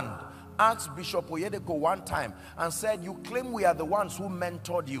Copeland asked Bishop Oyedepo one time and said, you claim we are the ones who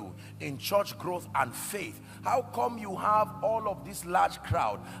mentored you in church growth and faith. How come you have all of this large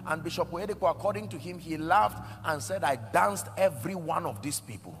crowd? And Bishop Oyedepo, according to him, he laughed and said, I danced every one of these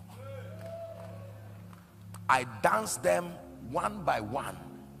people. I danced them one by one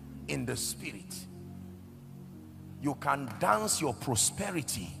in the spirit. You can dance your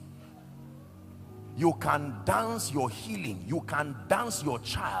prosperity. You can dance your healing. You can dance your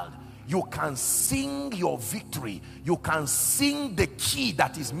child. You can sing your victory. You can sing the key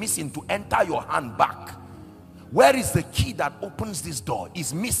that is missing to enter your hand back. Where is the key that opens this door?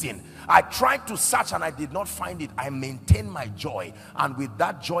 Is missing. I tried to search and I did not find it. I maintain my joy, and with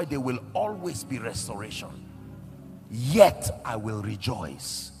that joy there will always be restoration. Yet I will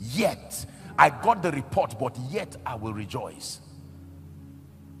rejoice. Yet I got the report, but yet I will rejoice.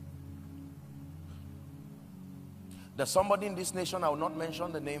 There's somebody in this nation, I will not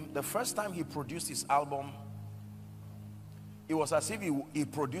mention the name. The first time he produced his album, it was as if he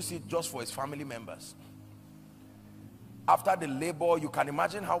produced it just for his family members. After the labor, you can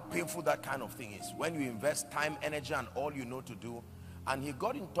imagine how painful that kind of thing is when you invest time, energy, and all you know to do. And he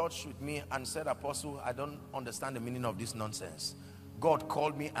got in touch with me and said, Apostle, I don't understand the meaning of this nonsense. God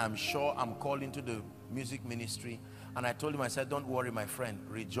called me. I'm sure I'm called into the music ministry. And I told him, I said, don't worry, my friend,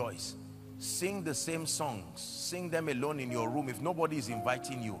 rejoice. Sing the same songs. Sing them alone in your room. If nobody is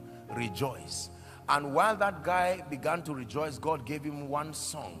inviting you, rejoice. And while that guy began to rejoice, God gave him one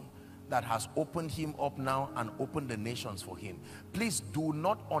song that has opened him up now and opened the nations for him. Please do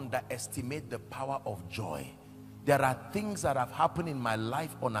not underestimate the power of joy. There are things that have happened in my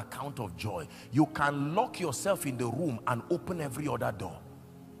life on account of joy. You can lock yourself in the room and open every other door.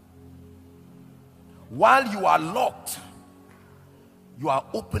 While you are locked, you are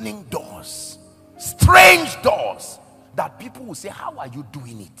opening doors, strange doors, that people will say, how are you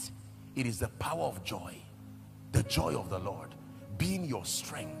doing it? It is the power of joy, the joy of the Lord being your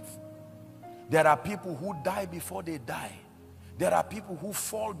strength. There are people who die before they die. There are people who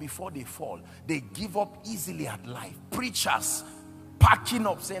fall before they fall. They give up easily at life. Preachers packing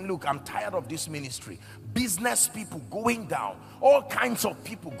up saying, look, I'm tired of this ministry. Business people going down. All kinds of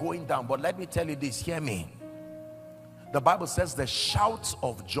people going down. But let me tell you this, hear me. The Bible says the shouts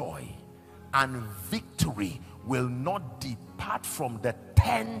of joy and victory will not depart from the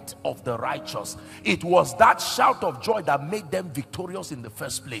tent of the righteous. It was that shout of joy that made them victorious in the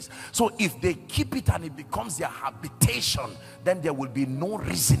first place. So if they keep it and it becomes their habitation, then there will be no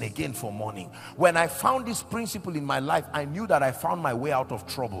reason again for mourning. When I found this principle in my life, I knew that I found my way out of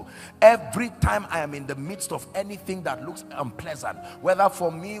trouble. Every time I am in the midst of anything that looks unpleasant, whether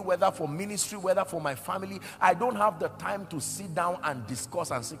for me, whether for ministry, whether for my family, I don't have the time to sit down and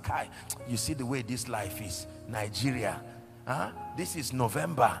discuss and say, Kai, you see the way this life is. Nigeria, this is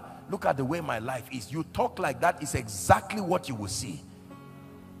November, look at the way my life is. You talk like that, is exactly what you will see.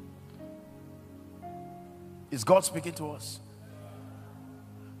 Is God speaking to us?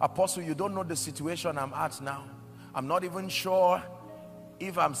 Apostle, you don't know the situation I'm at now. I'm not even sure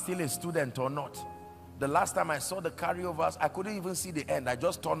if I'm still a student or not. The last time I saw the carryovers, I couldn't even see the end. I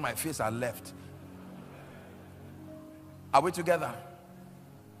just turned my face and left. Are we together?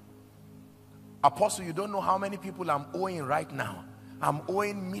 Apostle, you don't know how many people I'm owing right now. I'm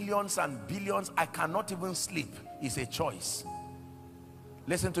owing millions and billions. I cannot even sleep. It's a choice.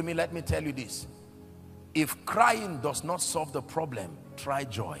 Listen to me, let me tell you this. If crying does not solve the problem, try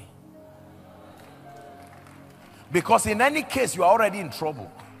joy. Because in any case, you are already in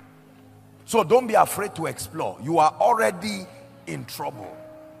trouble. So don't be afraid to explore. You are already in trouble.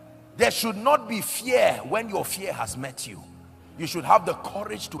 There should not be fear when your fear has met you. You should have the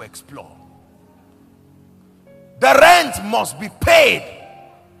courage to explore. The rent must be paid.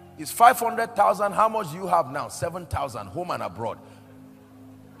 It's 500,000. How much do you have now? 7,000, home and abroad.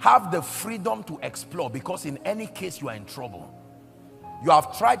 Have the freedom to explore, because in any case you are in trouble. You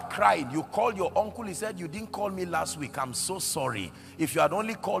have tried crying. You called your uncle. He said, you didn't call me last week. I'm so sorry. If you had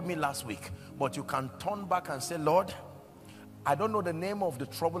only called me last week. But you can turn back and say, Lord, I don't know the name of the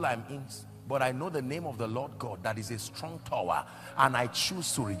trouble I'm in, but I know the name of the Lord God that is a strong tower, and I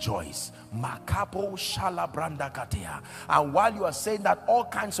choose to rejoice. And while you are saying that, all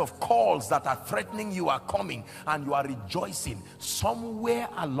kinds of calls that are threatening you are coming, and you are rejoicing. Somewhere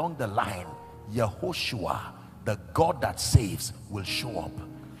along the line, Yehoshua, the God that saves, will show up.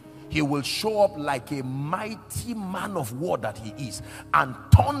 He will show up like a mighty man of war that he is, and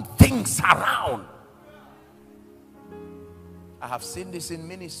turn things around. I have seen this in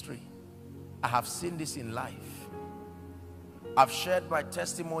ministry. I have seen this in life. I've shared my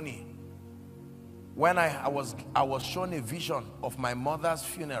testimony when I was shown a vision of my mother's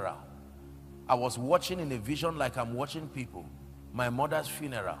funeral. I was watching in a vision like I'm watching people. My mother's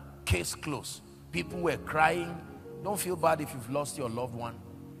funeral, case closed. People were crying. Don't feel bad if you've lost your loved one.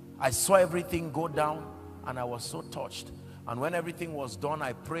 I saw everything go down and I was so touched. And when everything was done,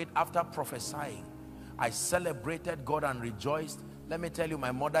 I prayed. After prophesying, I celebrated God and rejoiced. Let me tell you,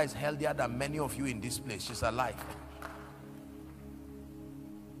 my mother is healthier than many of you in this place. She's alive.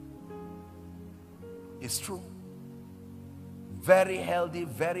 It's true. Very healthy,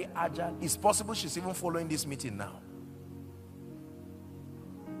 very agile. It's possible she's even following this meeting now.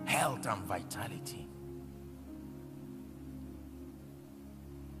 Health and vitality.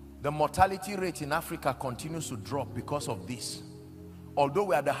 The mortality rate in Africa continues to drop because of this. Although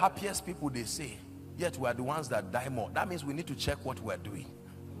we are the happiest people, they say, yet we are the ones that die more. That means we need to check what we are doing.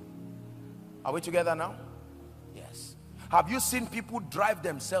 Are we together now? Yes. Have you seen people drive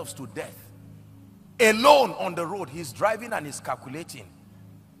themselves to death? Alone on the road, he's driving and he's calculating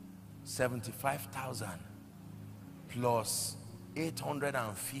 75,000 plus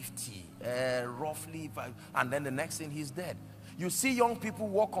 850, roughly, and then the next thing he's dead. You see young people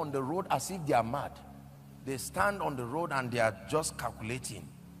walk on the road as if they are mad. They stand on the road and they are just calculating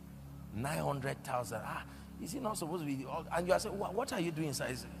 900,000. Is it not supposed to be? And you are saying, what are you doing?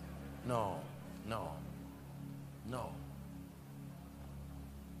 No.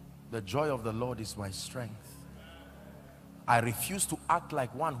 The joy of the Lord is my strength. I refuse to act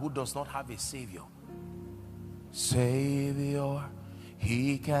like one who does not have a Savior. Savior,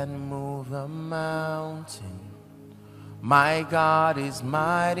 He can move the mountain. My God is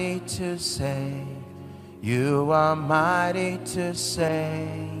mighty to save. You are mighty to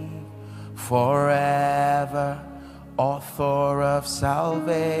save. Forever, author of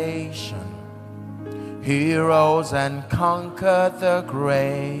salvation. He rose and conquered the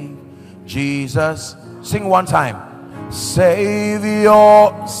grave. Jesus, sing one time.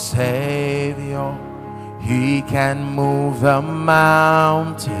 Savior, Savior, He can move the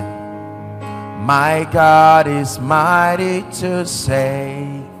mountain. My God is mighty to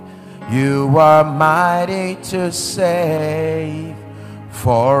save. You are mighty to save.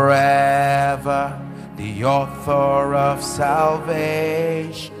 Forever, the author of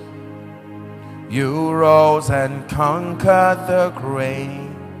salvation. You rose and conquered the grave.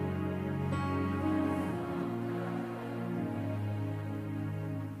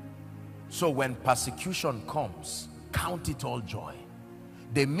 So when persecution comes, count it all joy.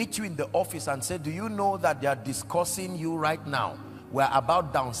 They meet you in the office and say, do you know that they are discussing you right now? We're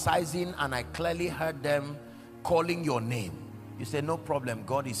about downsizing, and I clearly heard them calling your name. You say, no problem,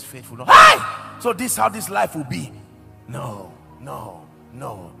 God is faithful. No. Hey! So this is how this life will be. No, no,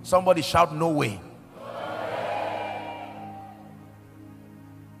 no. Somebody shout, no way.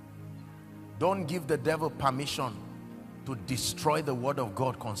 Don't give the devil permission to destroy the word of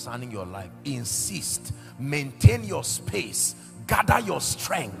God concerning your life. Insist, maintain your space, gather your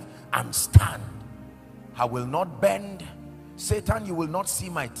strength, and stand. I will not bend. Satan, you will not see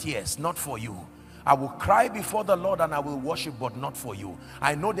my tears, not for you. I will cry before the Lord and I will worship, but not for you.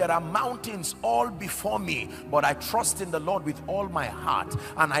 I know there are mountains all before me, but I trust in the Lord with all my heart,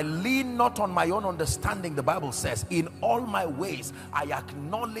 and I lean not on my own understanding. The Bible says, in all my ways I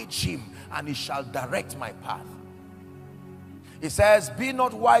acknowledge him, and he shall direct my path. It says, be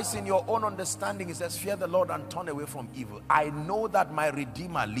not wise in your own understanding. It says, fear the Lord and turn away from evil. I know that my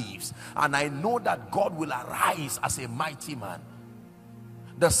Redeemer lives, and I know that God will arise as a mighty man.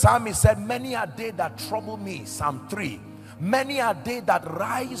 The psalmist said, many are they that trouble me. Psalm 3. Many are they that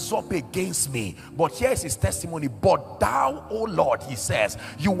rise up against me. But here's his testimony. But thou, O Lord, he says,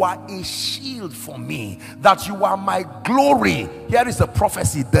 you are a shield for me, that you are my glory. Here is the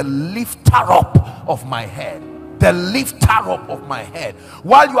prophecy, the lifter up of my head. The lifter up of my head.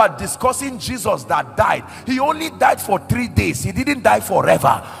 While you are discussing Jesus that died, he only died for 3 days. He didn't die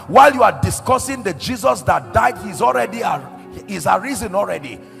forever. While you are discussing the Jesus that died, he's arisen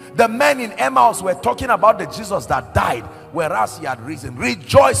already. The men in Emmaus were talking about the Jesus that died, whereas he had risen.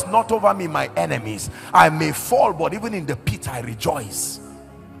 Rejoice not over me, my enemies. I may fall, but even in the pit I rejoice.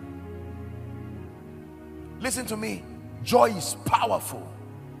 Listen to me. Joy is powerful.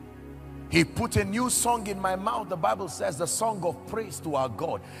 He put a new song in my mouth. The Bible says, the song of praise to our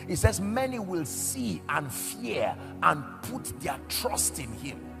God. It says, many will see and fear and put their trust in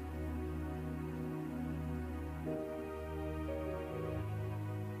him.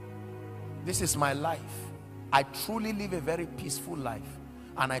 This is my life. I truly live a very peaceful life,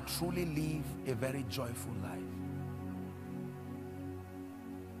 and I truly live a very joyful life.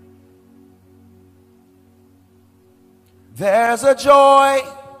 There's a joy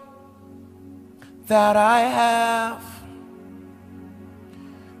that I have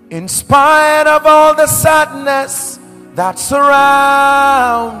in spite of all the sadness that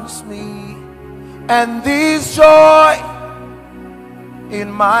surrounds me, and this joy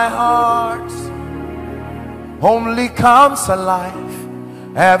in my heart only comes alive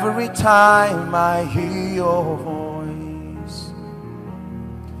every time I hear your voice.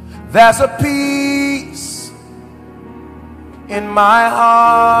 There's a peace in my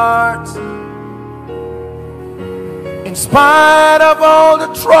heart in spite of all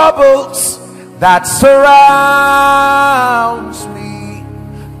the troubles that surrounds me,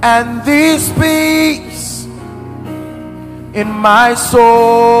 and this peace in my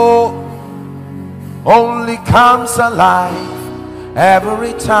soul only comes alive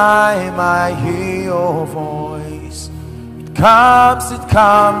every time I hear your voice. It comes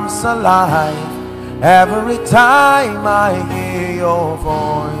alive every time I hear your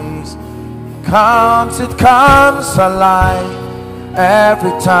voice. It comes alive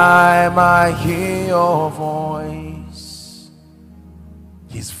every time I hear your voice.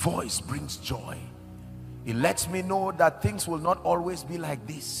 His voice brings joy. It lets me know that things will not always be like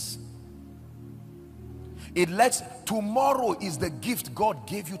this. It lets, tomorrow is the gift God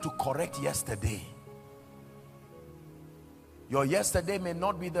gave you to correct yesterday. Your yesterday may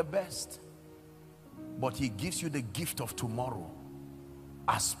not be the best, but he gives you the gift of tomorrow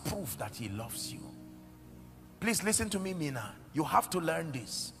as proof that he loves you. Please listen to me, Mina. You have to learn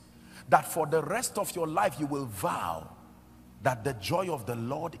this, that for the rest of your life you will vow that the joy of the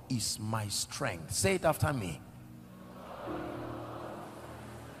Lord is my strength. Say it after me.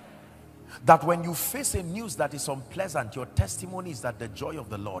 That when you face a news that is unpleasant, your testimony is that the joy of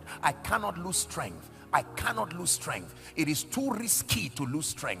the Lord. I cannot lose strength. I cannot lose strength. It is too risky to lose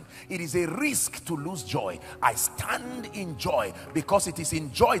strength. It is a risk to lose joy. I stand in joy because it is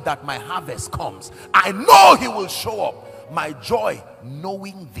in joy that my harvest comes. I know he will show up. My joy,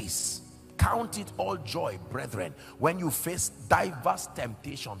 knowing this. Count it all joy, brethren, when you face diverse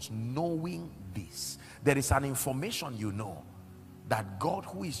temptations, knowing this. There is an information you know, that God,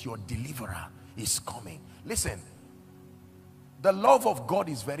 who is your deliverer, is coming. Listen, the love of God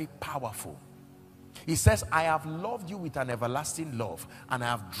is very powerful. He says, I have loved you with an everlasting love, and I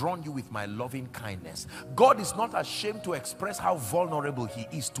have drawn you with my loving kindness. God is not ashamed to express how vulnerable he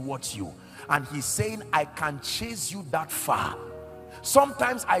is towards you. And he's saying, I can chase you that far.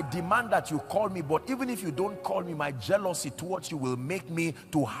 Sometimes I demand that you call me, but even if you don't call me, my jealousy towards you will make me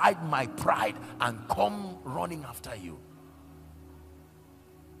to hide my pride and come running after you.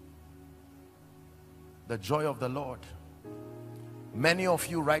 The joy of the Lord. Many of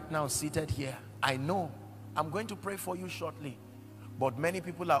you right now seated here, I know, I'm going to pray for you shortly, but many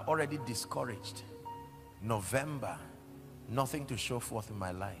people are already discouraged. November, nothing to show forth in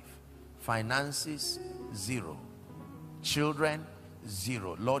my life. Finances, zero. Children,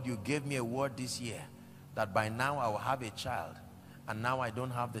 zero. Lord, you gave me a word this year that by now I will have a child, and now I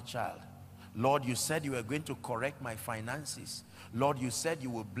don't have the child. Lord, you said you were going to correct my finances. Lord, you said you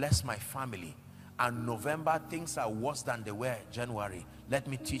will bless my family. And November, things are worse than they were January. Let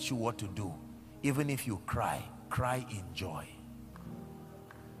me teach you what to do. Even if you cry, cry in joy.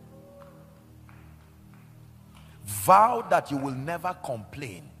 Vow that you will never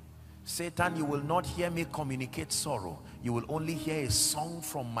complain. Satan, you will not hear me communicate sorrow. You will only hear a song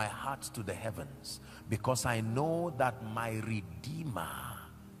from my heart to the heavens, because I know that my Redeemer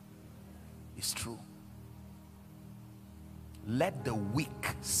is true. Let the weak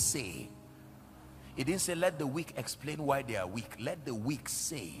say. It didn't say let the weak explain why they are weak. Let the weak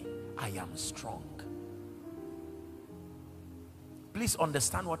say, I am strong. Please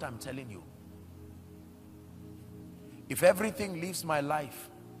understand what I'm telling you. If everything leaves my life,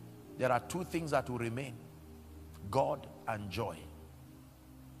 there are two things that will remain: God and joy.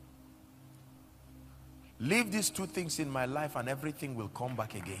 Leave these two things in my life and everything will come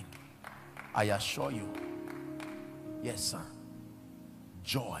back again. I assure you. Yes, sir.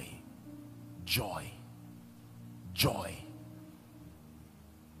 Joy. Joy. Joy.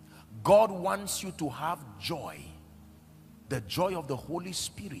 God wants you to have joy. The joy of the Holy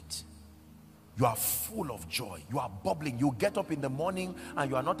Spirit. You are full of joy. You are bubbling. You get up in the morning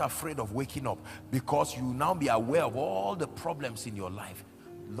and you are not afraid of waking up, because you now be aware of all the problems in your life.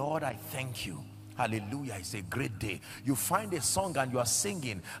 Lord, I thank you. Hallelujah. It's a great day. You find a song and you are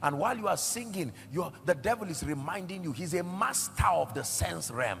singing, and while you are singing, the devil is reminding you he's a master of the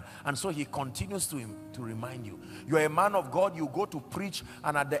sense realm, and so he continues to remind you. You're a man of God, you go to preach,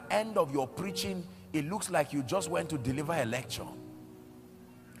 and at the end of your preaching, it looks like you just went to deliver a lecture.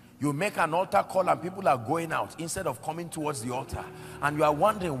 You make an altar call and people are going out instead of coming towards the altar, and you are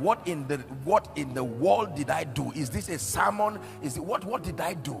wondering, what in the world did I do? Is this a sermon? What did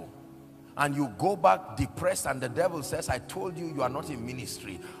I do? And you go back depressed, and the devil says, I told you, you are not in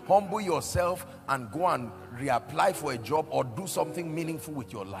ministry. Humble yourself and go and reapply for a job or do something meaningful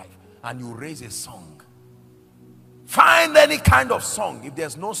with your life. And you raise a song. Find any kind of song. If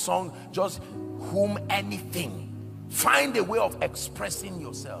there's no song, just hum anything. Find a way of expressing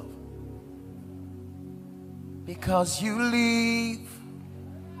yourself. Because you live,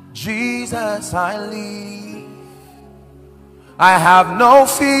 Jesus, I live. I have no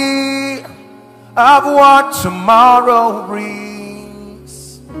fear of what tomorrow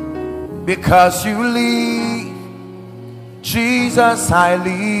brings. Because you live, Jesus, I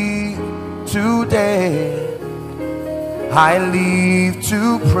live today. I live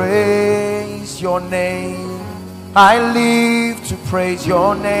to praise your name. I live to praise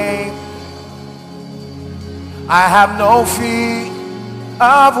your name. I have no fear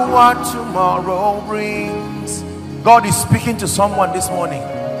of what tomorrow brings. God is speaking to someone this morning.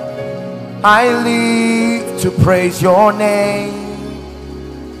 I live to praise your name,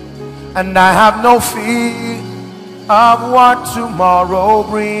 and I have no fear of what tomorrow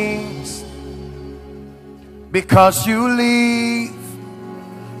brings. Because you live,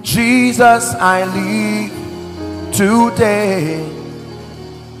 Jesus, I live today.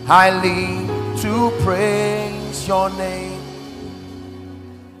 I live to praise your name.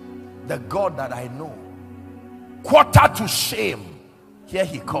 The God that I know, quarter to shame, here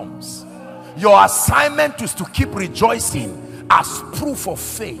he comes. Your assignment is to keep rejoicing as proof of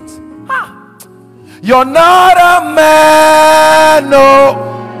faith. You're not a man,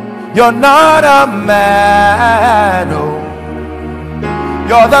 no. You're not a man, no.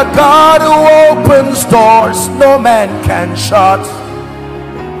 You're the God who opens doors no man can shut.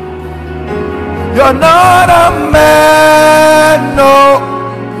 You're not a man, no.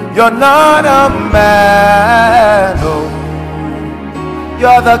 You're not a man, no.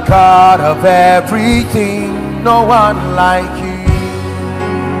 You're the God of everything. No one like you.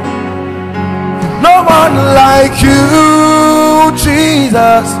 No one like you,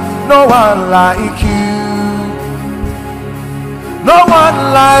 Jesus. No one like you. No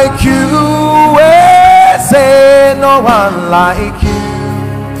one like you. Say no one like you.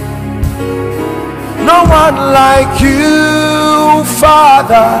 No one like you,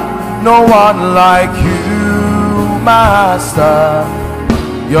 Father. No one like you. Master.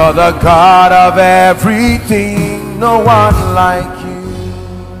 You're the God of everything, no one like you.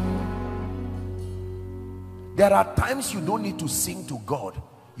 There are times you don't need to sing to God,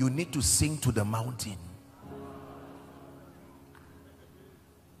 you need to sing to the mountain.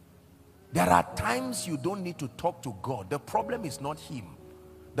 There are times you don't need to talk to God. The problem is not him.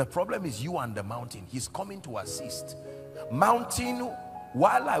 The problem is you and the mountain. He's coming to assist. Mountain,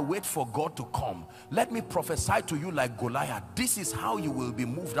 while I wait for God to come, let me prophesy to you like Goliath. This is how you will be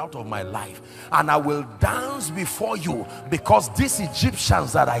moved out of my life. And I will dance before you, because these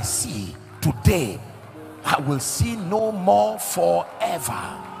Egyptians that I see today, I will see no more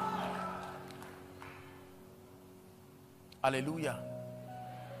forever. Hallelujah.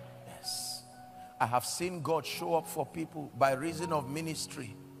 Yes. I have seen God show up for people by reason of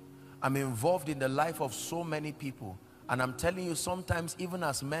ministry. I'm involved in the life of so many people. And I'm telling you, sometimes even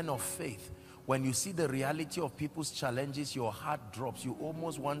as men of faith, when you see the reality of people's challenges, your heart drops. You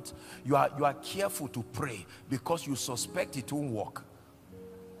almost want, you are careful to pray because you suspect it won't work.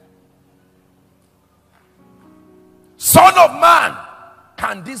 Son of man,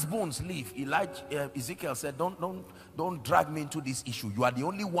 can these bones live? Ezekiel said, don't drag me into this issue. You are the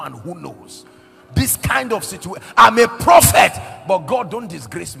only one who knows this kind of situation. I'm a prophet, but God, don't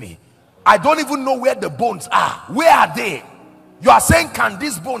disgrace me. I don't even know where the bones are. Where are they? You are saying, can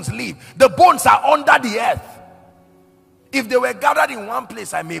these bones live? The bones are under the earth. If they were gathered in one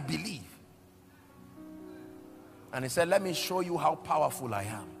place, I may believe. And he said, let me show you how powerful I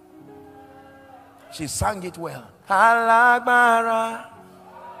am. She sang it well. Alagbara,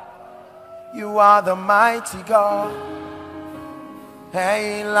 you are the mighty God.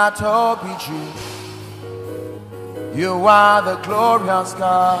 Hey, Latobiju, you are the glorious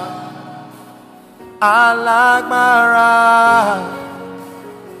God. Alagbara,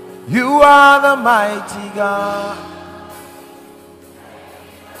 you are the mighty God.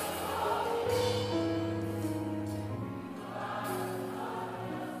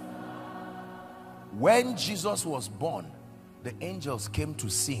 When Jesus was born, the angels came to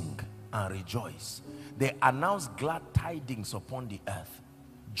sing and rejoice. They announced glad tidings upon the earth.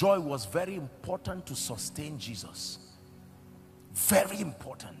 Joy was very important to sustain Jesus. Very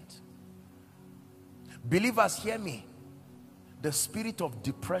important. Believers, hear me. The spirit of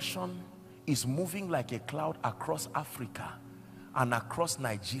depression is moving like a cloud across Africa and across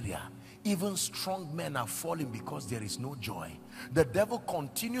Nigeria. Even strong men are falling because there is no joy. The devil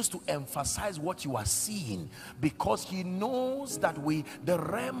continues to emphasize what you are seeing because he knows that the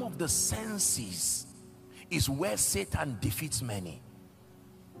realm of the senses is where Satan defeats many.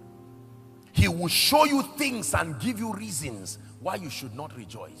 He will show you things and give you reasons why you should not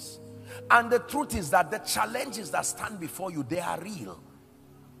rejoice. And the truth is that the challenges that stand before you, they are real.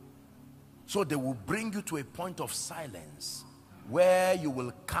 So they will bring you to a point of silence where you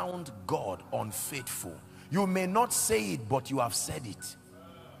will count God unfaithful. You may not say it, but you have said it.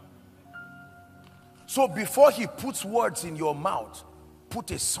 So before he puts words in your mouth,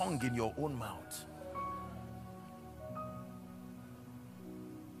 put a song in your own mouth.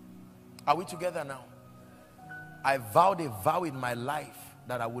 Are we together now? I vowed a vow in my life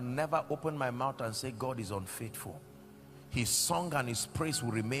that I will never open my mouth and say God is unfaithful. His song and his praise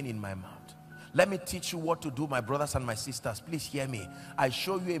will remain in my mouth. Let me teach you what to do, my brothers and my sisters. Please hear me. I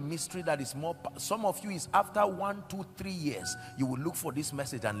show you a mystery that is more. Some of you is after 1, 2, 3 years, you will look for this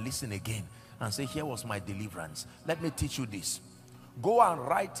message and listen again and say, here was my deliverance. Let me teach you this. Go and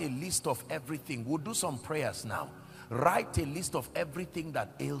write a list of everything. We'll do some prayers now. Write a list of everything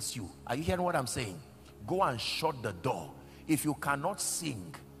that ails you. Are you hearing what I'm saying? Go and shut the door. If you cannot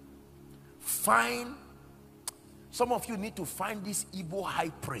sing, find. Some of you need to find this Igbo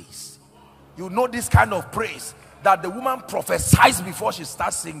high praise. You know this kind of praise that the woman prophesies before she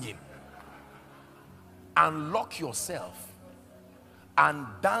starts singing. And lock yourself and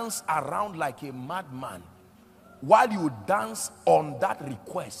dance around like a madman while you dance on that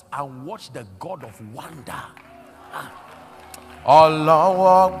request and watch the God of wonder.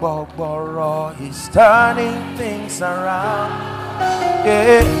 Allah Akbar, he's turning things around.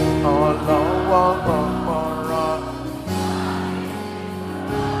 Yeah. Allah Akbar.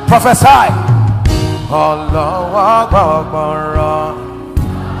 Prophesy. Allah Akbar.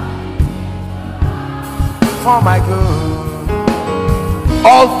 For my good.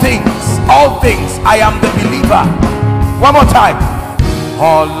 All things, I am the believer. One more time.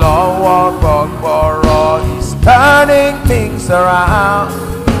 Allah Akbar, he's turning things around.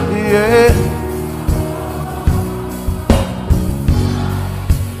 Yeah.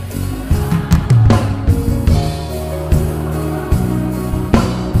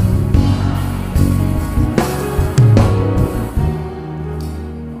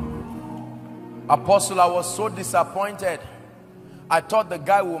 Apostle, I was so disappointed. I thought the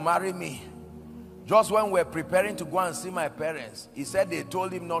guy would marry me. Just when we're preparing to go and see my parents, he said they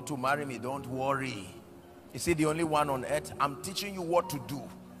told him not to marry me. Don't worry. He said, the only one on earth. I'm teaching you what to do.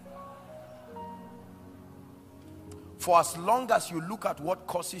 For as long as you look at what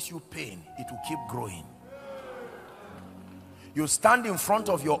causes you pain, it will keep growing. You stand in front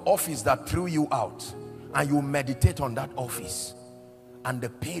of your office that threw you out, and you meditate on that office, and the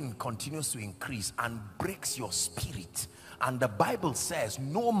pain continues to increase and breaks your spirit. And the Bible says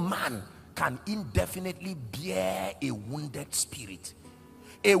no man can indefinitely bear a wounded spirit.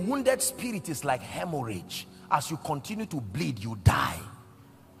 A wounded spirit is like hemorrhage. As you continue to bleed, you die.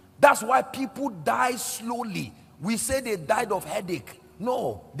 That's why people die slowly. We say they died of headache.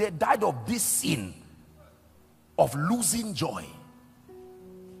 No, they died of this sin of losing joy.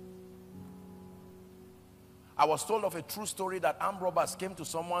 I was told of a true story that armed robbers came to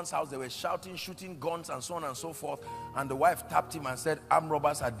someone's house. They were shouting, shooting guns and so on and so forth. And the wife tapped him and said, armed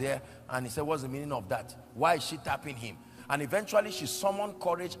robbers are there. And he said, what's the meaning of that? Why is she tapping him? And eventually she summoned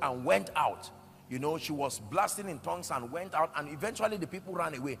courage and went out. You know, she was blasting in tongues and went out. And eventually the people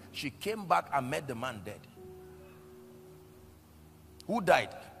ran away. She came back and met the man dead. Who died?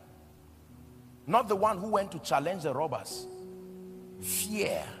 Not the one who went to challenge the robbers.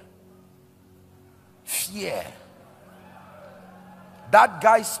 Fear. Fear. That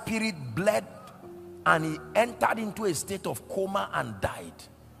guy's spirit bled and he entered into a state of coma and died.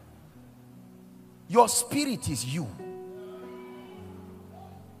 Your spirit is you.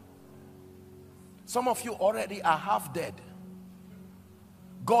 Some of you already are half dead.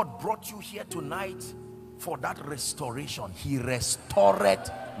 God brought you here tonight for that restoration. He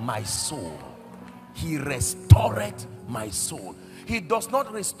restored my soul. He restored my soul. He does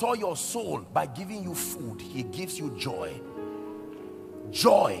not restore your soul by giving you food. He gives you joy.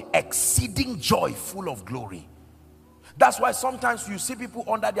 Joy, exceeding joy, full of glory. That's why sometimes you see people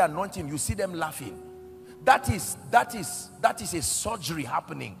under the anointing, you see them laughing. That is a surgery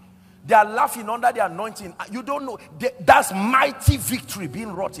happening. They are laughing under the anointing. You don't know. That's mighty victory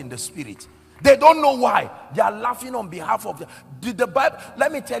being wrought in the spirit. They don't know why. They are laughing on behalf of the Bible.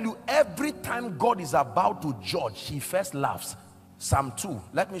 Let me tell you, every time God is about to judge, he first laughs. Psalm 2.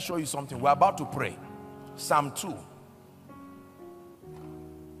 Let me show you something. We're about to pray. Psalm 2.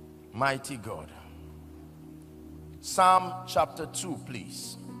 Mighty God. Psalm chapter 2,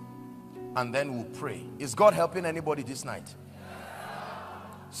 please. And then we'll pray. Is God helping anybody this night?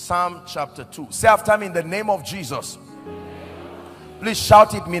 Psalm chapter 2. Say after me, in the name of Jesus. Please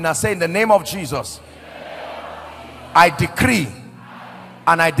shout it, Mina. Say, in the name of Jesus, I decree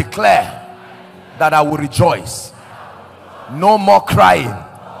and I declare that I will rejoice. No more crying,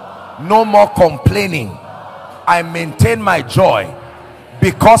 no more complaining. I maintain my joy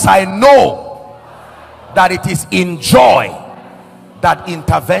because I know that it is in joy that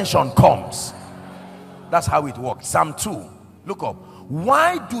intervention comes. That's how it works. Psalm 2. Look up.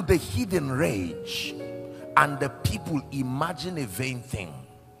 Why do the heathen rage and the people imagine a vain thing?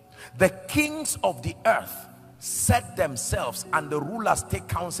 The kings of the earth set themselves and the rulers take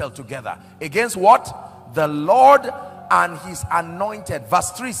counsel together against what? The Lord and his anointed.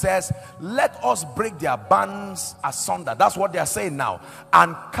 Verse 3 says, let us break their bands asunder. That's what they are saying now.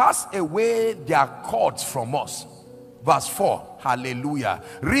 And cast away their cords from us. Verse 4. Hallelujah.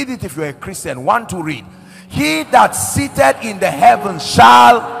 Read it if you're a Christian. 1 to read. He that sitteth in the heavens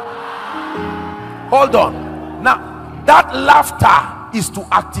shall... Hold on. Now, that laughter is to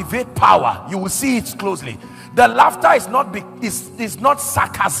activate power. You will see it closely. The laughter is not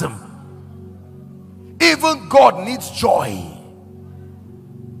sarcasm. Even God needs joy.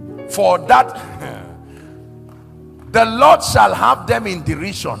 For that, the Lord shall have them in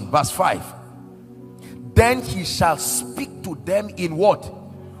derision. Verse 5. Then he shall speak to them in what?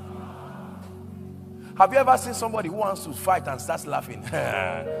 Have you ever seen somebody who wants to fight and starts laughing?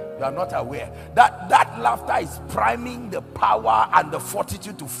 You are not aware. That laughter is priming the power and the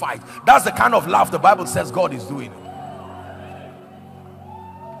fortitude to fight. That's the kind of laugh the Bible says God is doing.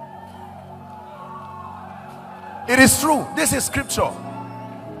 It is true. This is scripture.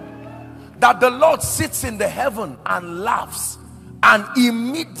 That the Lord sits in the heaven and laughs, and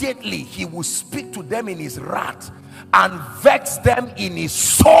immediately he will speak to them in his wrath and vex them in his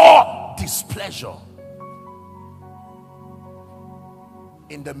sore displeasure.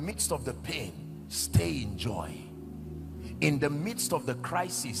 In the midst of the pain, stay in joy. In the midst of the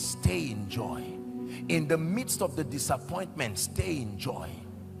crisis, stay in joy. In the midst of the disappointment, stay in joy.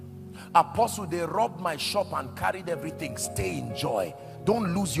 Apostle, they robbed my shop and carried everything. Stay in joy.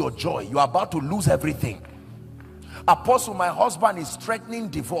 Don't lose your joy. You are about to lose everything. Apostle, my husband is threatening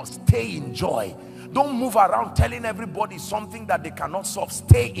divorce. Stay in joy. Don't move around telling everybody something that they cannot solve.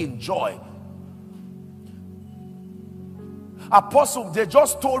 Stay in joy. Apostle, they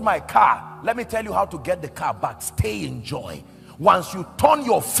just stole my car. Let me tell you how to get the car back. Stay in joy. Once you turn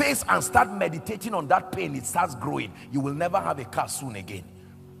your face and start meditating on that pain, it starts growing. You will never have a car soon again.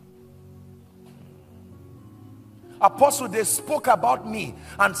 Apostle, they spoke about me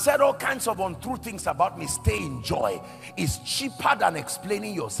and said all kinds of untrue things about me. Stay in joy. It's cheaper than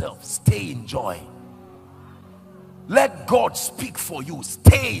explaining yourself. Stay in joy. Let God speak for you.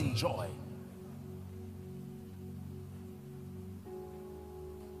 Stay in joy.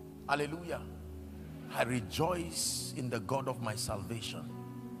 Hallelujah. I rejoice in the God of my salvation.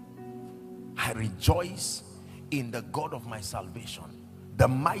 I rejoice in the God of my salvation, the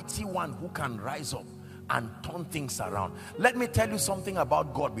mighty one who can rise up and turn things around. Let me tell you something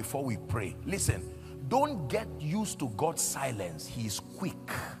about God before we pray. Listen, don't get used to God's silence. He is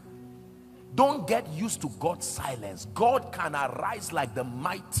quick. Don't get used to God's silence. God can arise like the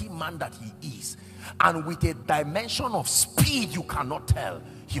mighty man that he is, and with a dimension of speed you cannot tell,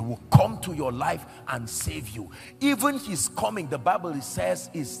 he will come to your life and save you. Even his coming, the Bible says,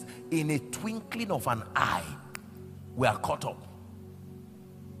 is in a twinkling of an eye. We are caught up.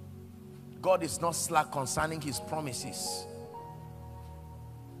 God is not slack concerning his promises.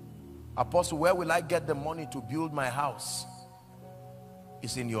 Apostle, where will I get the money to build my house?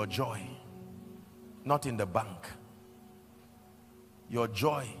 It's in your joy, not in the bank. Your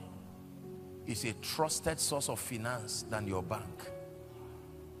joy is a trusted source of finance than your bank.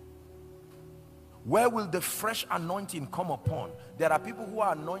 Where will the fresh anointing come upon? There are people who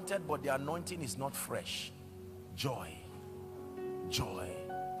are anointed, but the anointing is not fresh. Joy. Joy.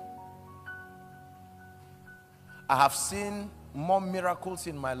 I have seen more miracles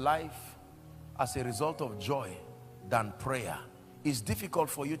in my life as a result of joy than prayer. It's difficult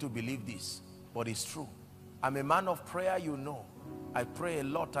for you to believe this, but it's true. I'm a man of prayer, you know. I pray a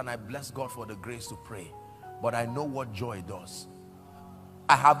lot and I bless God for the grace to pray. But I know what joy does.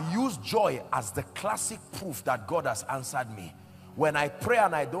 I have used joy as the classic proof that God has answered me. When I pray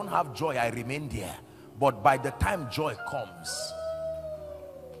and I don't have joy, I remain there. But by the time joy comes,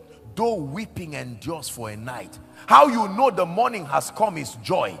 though weeping endures for a night, how you know the morning has come is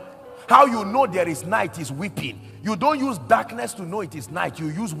joy. How you know there is night is weeping. You don't use darkness to know it is night. You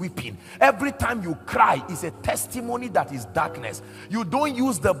use weeping. Every time you cry is a testimony that is darkness. You don't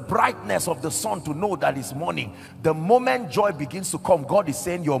use the brightness of the sun to know that it's morning. The moment joy begins to come, God is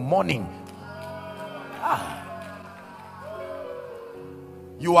saying your morning.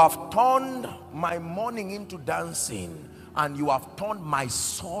 You have turned my morning into dancing, and you have turned my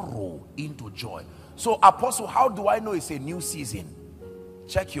sorrow into joy. So Apostle, how do I know it's a new season?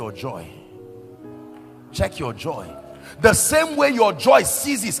 Check your joy. Check your joy. The same way your joy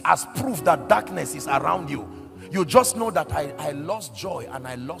ceases as proof that darkness is around you. You just know that I lost joy and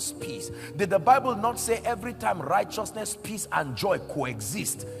I lost peace. Did the Bible not say every time righteousness, peace and joy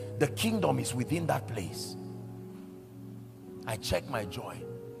coexist, the kingdom is within that place? I check my joy.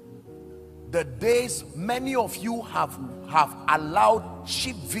 The days many of you have allowed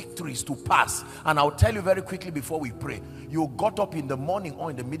cheap victories to pass, and I'll tell you very quickly before we pray. You got up in the morning or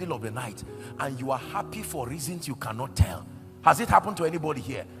in the middle of the night and you are happy for reasons you cannot tell. Has it happened to anybody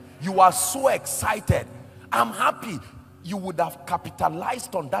here? You are so excited. I'm happy. You would have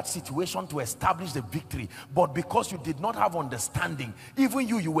capitalized on that situation to establish the victory, but because you did not have understanding, even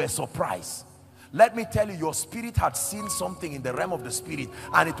you were surprised. Let me tell you, your spirit had seen something in the realm of the spirit,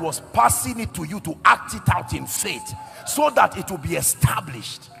 and it was passing it to you to act it out in faith so that it will be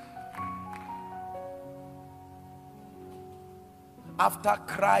established. After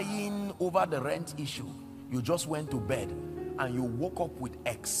crying over the rent issue, you just went to bed and you woke up with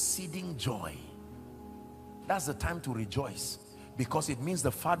exceeding joy. That's the time to rejoice, because it means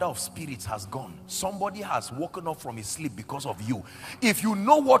the father of spirits has gone. Somebody has woken up from his sleep because of you. If you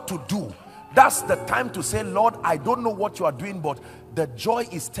know what to do, that's the time to say, Lord, I don't know what you are doing, but the joy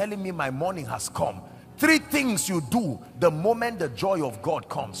is telling me my morning has come. 3 things you do the moment the joy of God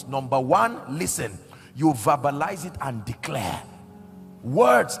comes. Number 1, listen. You verbalize it and declare.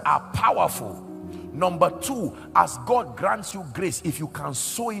 Words are powerful. Number 2, as God grants you grace, if you can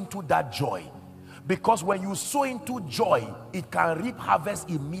sow into that joy, because when you sow into joy, it can reap harvest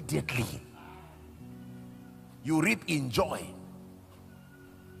immediately. You reap in joy.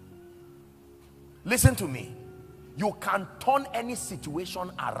 Listen to me. You can turn any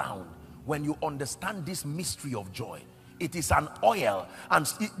situation around when you understand this mystery of joy. It is an oil, and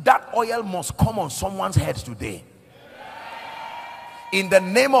that oil must come on someone's head today. In the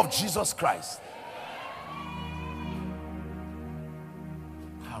name of Jesus Christ.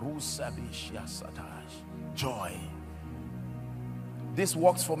 Joy. This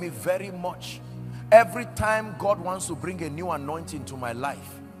works for me very much. Every time God wants to bring a new anointing to my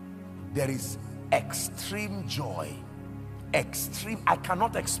life, there is extreme joy. Extreme, I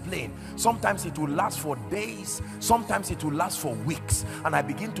cannot explain. Sometimes it will last for days, sometimes it will last for weeks, and I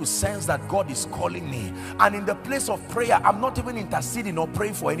begin to sense that God is calling me. And in the place of prayer, I'm not even interceding or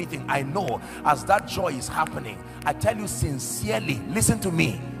praying for anything. I know as that joy is happening, I tell you sincerely, listen to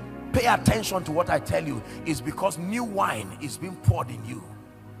me, pay attention to what I tell you, is because new wine is being poured in you.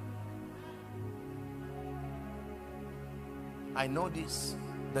 I know this.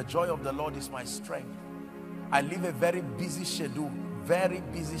 The joy of the Lord is my strength. I live a very busy schedule,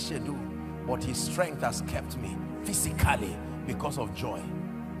 but his strength has kept me physically because of joy.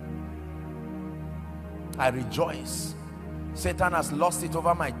 I rejoice. Satan has lost it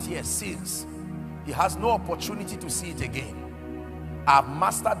over my tears since. He has no opportunity to see it again. I've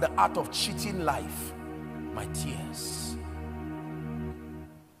mastered the art of cheating life. My tears.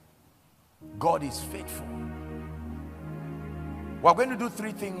 God is faithful. We're going to do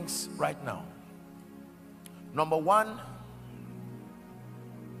three things right now. Number one,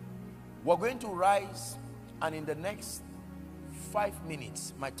 we're going to rise, and in the next 5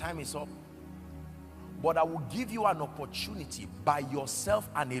 minutes, my time is up, but I will give you an opportunity by yourself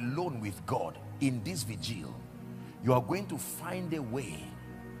and alone with God in this vigil. You are going to find a way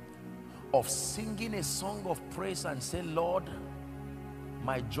of singing a song of praise and say, Lord,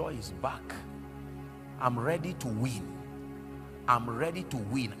 my joy is back. I'm ready to win. I'm ready to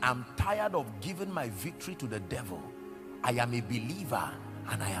win. I'm tired of giving my victory to the devil. I am a believer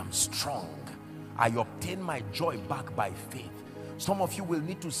and I am strong. I obtain my joy back by faith. Some of you will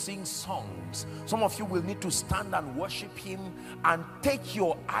need to sing songs. Some of you will need to stand and worship him and take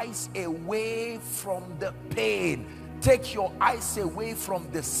your eyes away from the pain. Take your eyes away from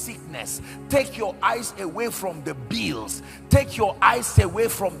the sickness. Take your eyes away from the bills. Take your eyes away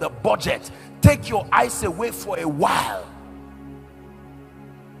from the budget. Take your eyes away for a while.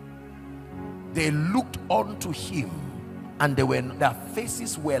 They looked unto him, and their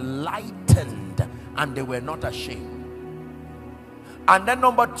faces were lightened, and they were not ashamed. And then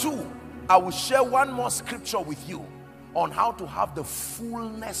number two, I will share one more scripture with you on how to have the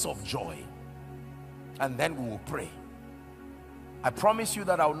fullness of joy, and then we will pray. I promise you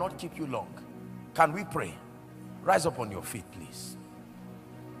that I will not keep you long. Can we pray? Rise up on your feet, please.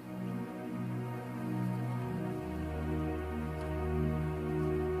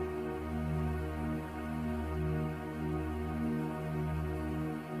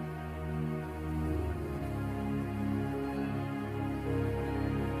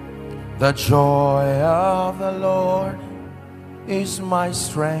 The joy of the Lord is my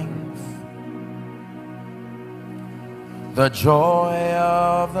strength. The joy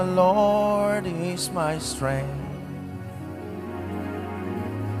of the Lord is my strength.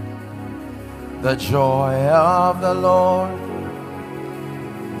 The joy of the Lord,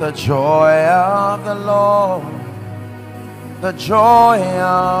 the joy of the Lord, the joy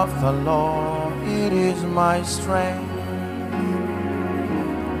of the Lord, it is my strength.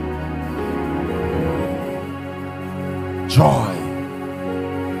 Joy.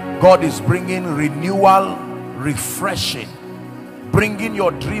 God is bringing renewal, refreshing, bringing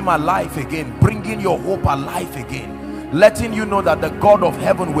your dream alive again, bringing your hope alive again, letting you know that the God of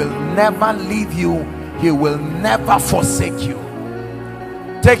heaven will never leave you. He will never forsake you.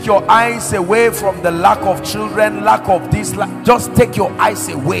 Take your eyes away from the lack of children, lack of this, just take your eyes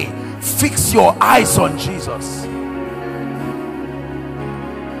away. Fix your eyes on Jesus.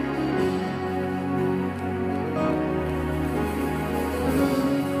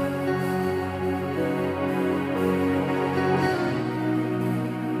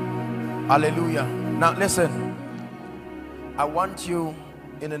 Hallelujah. Now listen, I want you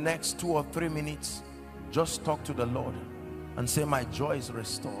in the next 2 or 3 minutes, just talk to the Lord and say, my joy is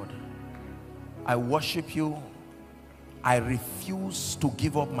restored. I worship you. I refuse to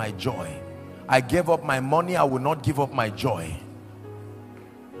give up my joy. I gave up my money. I will not give up my joy.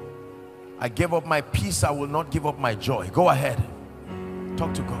 I gave up my peace. I will not give up my joy. Go ahead.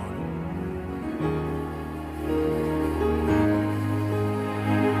 Talk to God.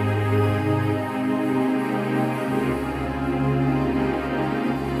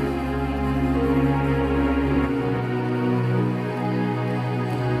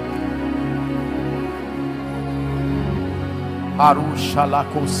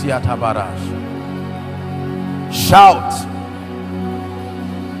 Shout.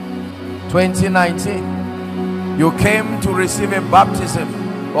 2019, you came to receive a baptism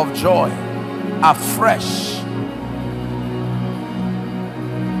of joy afresh.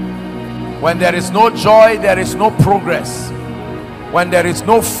 When there is no joy, there is no progress. When there is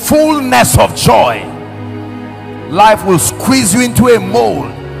no fullness of joy, life will squeeze you into a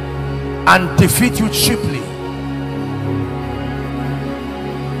mold and defeat you cheaply.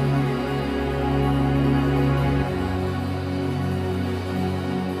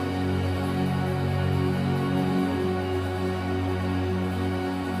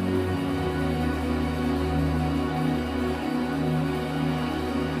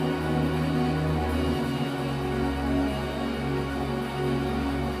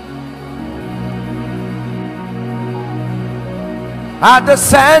 At the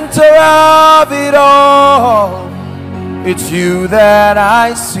center of it all, it's you that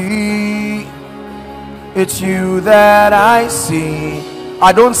I see. It's you that I see.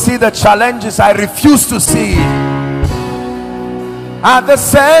 I don't see the challenges, I refuse to see. At the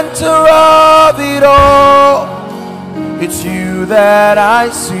center of it all, it's you that I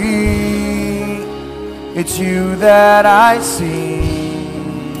see. It's you that I see.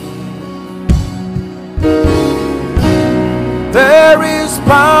 There is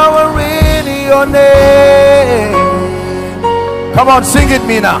power in your name. Come on, sing it,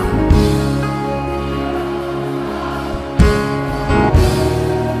 Mina.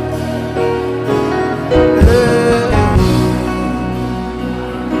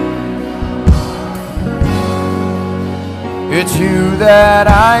 It's you that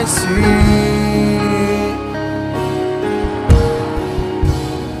I see.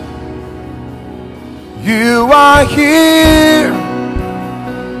 You are here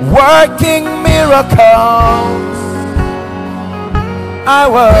working miracles. I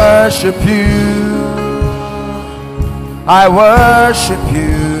worship you. I worship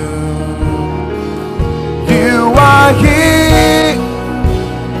you. You are here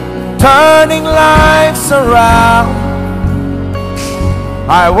turning lives around.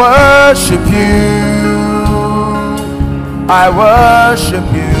 I worship you. I worship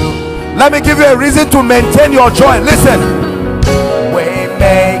you. Let me give you a reason to maintain your joy. Listen.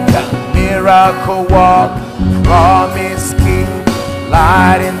 Waymaker, miracle walk, promise keep,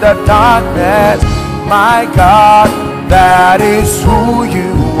 light in the darkness. My God, that is who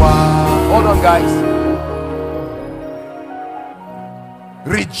you are. Hold on, guys.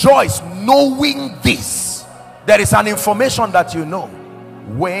 Rejoice knowing this. There is an information that you know.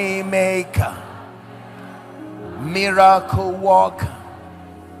 Waymaker, miracle walk,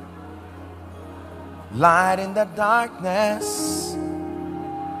 light in the darkness.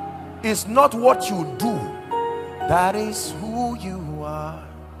 Is not what you do, that is who you are.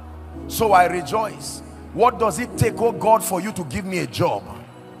 So I rejoice. What does it take, oh God, for you to give me a job?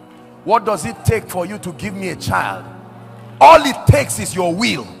 What does it take for you to give me a child? All it takes is your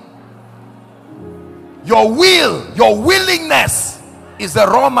will. Your will, your willingness is the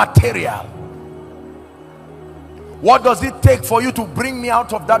raw material. What does it take for you to bring me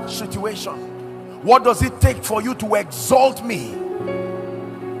out of that situation? What does it take for you to exalt me?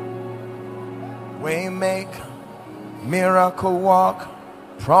 Waymaker, miracle walk,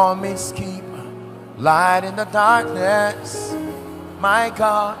 promise keeper, light in the darkness. My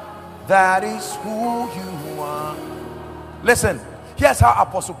God, that is who you are. Listen, here's how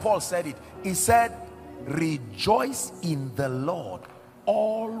Apostle Paul said it. He said, rejoice in the Lord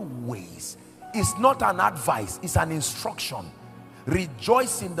always. It's not an advice, it's an instruction.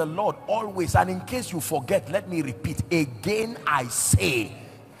 Rejoice in the Lord always. And in case you forget, let me repeat again, I say.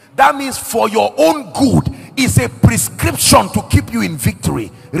 That means for your own good. Is a prescription to keep you in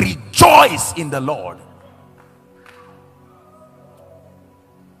victory. Rejoice in the Lord.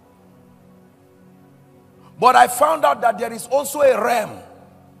 But I found out that there is also a realm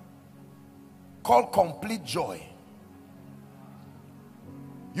called complete joy.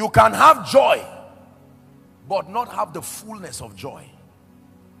 You can have joy but not have the fullness of joy.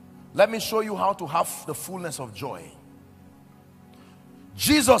 Let me show you how to have the fullness of joy.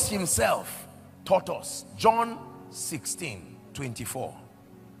 Jesus himself taught us. John 16:24.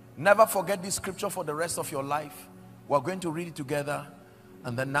 Never forget this scripture for the rest of your life. We're going to read it together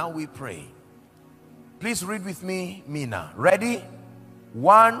and then now we pray. Please read with me, Mina. Ready?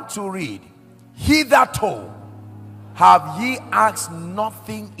 1, 2, read. Hitherto have ye asked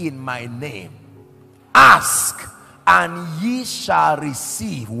nothing in my name. Ask and ye shall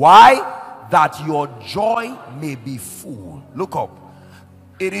receive. Why? That your joy may be full. Look up.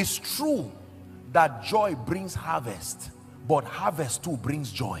 It is true that joy brings harvest, but harvest too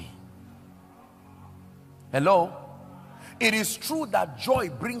brings joy. Hello? It is true that joy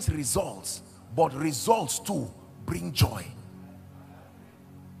brings results, but results too bring joy.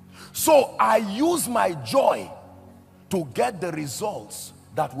 So I use my joy to get the results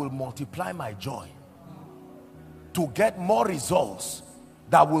that will multiply my joy, to get more results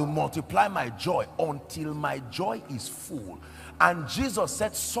that will multiply my joy until my joy is full. And Jesus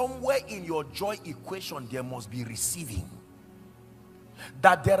said somewhere in your joy equation there must be receiving.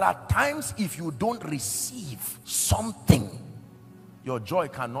 That there are times if you don't receive something, your joy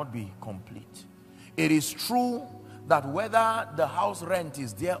cannot be complete. It is true that whether the house rent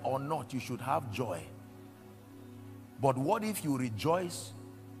is there or not, you should have joy. But what if you rejoice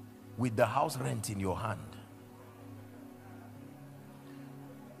with the house rent in your hand?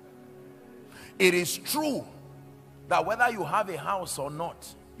 It is true that whether you have a house or not,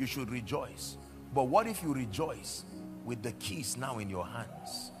 you should rejoice. But what if you rejoice with the keys now in your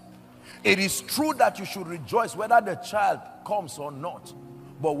hands? It is true that you should rejoice whether the child comes or not.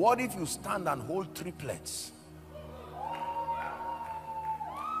 But what if you stand and hold triplets?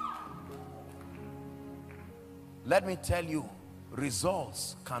 Let me tell you,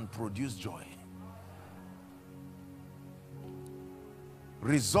 results can produce joy.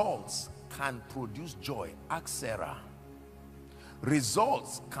 Results can produce joy. Ask Sarah.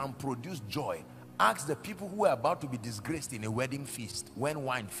 Results can produce joy. Ask the people who are about to be disgraced in a wedding feast when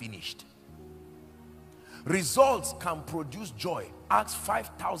wine finished. Results can produce joy. Ask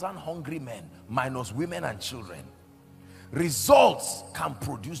 5,000 hungry men minus women and children. Results can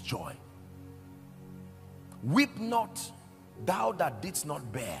produce joy. Weep not, thou that didst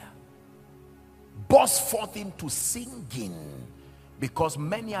not bear. Burst forth into singing, because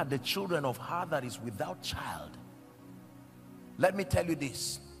many are the children of her that is without child. Let me tell you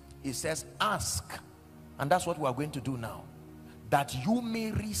this. It says ask, and that's what we are going to do now, that you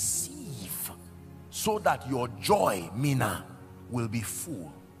may receive, so that your joy, Mina, will be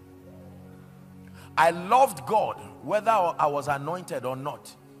full. I loved God whether I was anointed or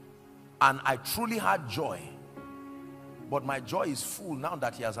not, and I truly had joy. But my joy is full now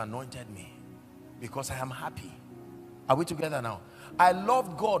that he has anointed me, because I am happy. Are we together now? I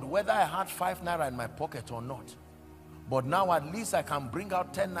loved God whether I had 5 naira in my pocket or not. But now at least I can bring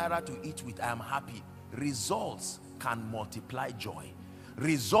out 10 naira to eat with. I am happy. Results can multiply joy.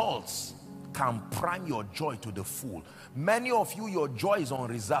 Results can prime your joy to the full. Many of you, your joy is on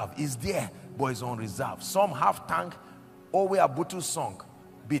reserve. It's there, but it's on reserve. Some have tank. Owe Abutu song.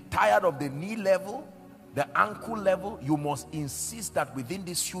 Be tired of the knee level, the ankle level. You must insist that within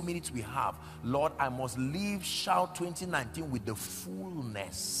these few minutes we have, Lord, I must leave Shout 2019 with the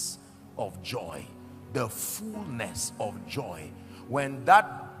fullness of joy. The fullness of joy. When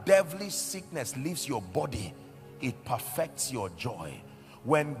that devilish sickness leaves your body, it perfects your joy.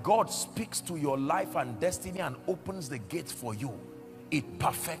 When God speaks to your life and destiny and opens the gates for you, it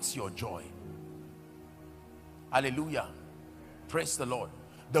perfects your joy. Hallelujah. Praise the Lord.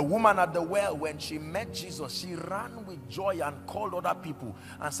 The woman at the well, when she met Jesus, she ran with joy and called other people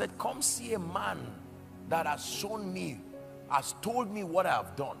and said, come see a man that has shown me, has told me what I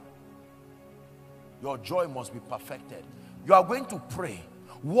have done. Your joy must be perfected. You are going to pray.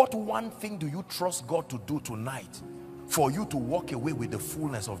 What one thing do you trust God to do tonight for you to walk away with the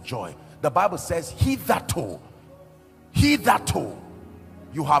fullness of joy? The Bible says, hitherto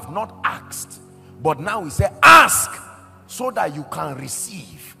you have not asked, but now we say ask, so that you can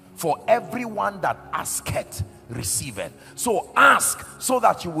receive. For everyone that asketh receiveth. So ask so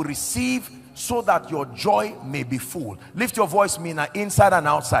that you will receive, so that your joy may be full. Lift your voice, Mina, inside and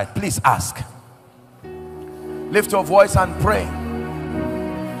outside. Please ask. Lift your voice and pray.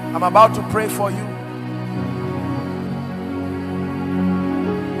 I'm about to pray for you.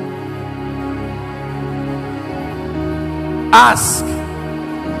 Ask.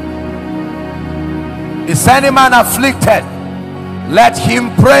 Is any man afflicted? Let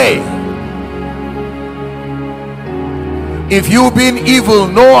him pray. If you being evil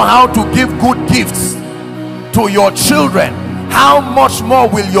know how to give good gifts to your children, how much more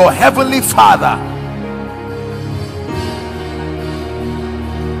will your heavenly Father?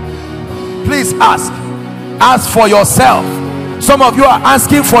 Please ask. Ask for yourself. Some of you are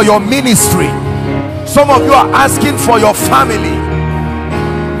asking for your ministry. Some of you are asking for your family.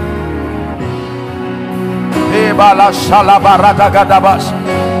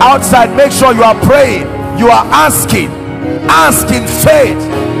 Outside, make sure you are praying. You are asking. Ask in faith.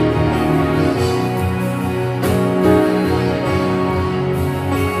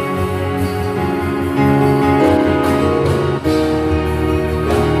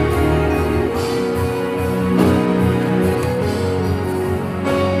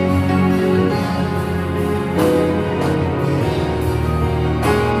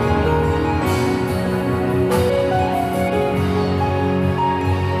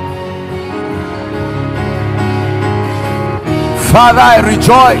 Father, I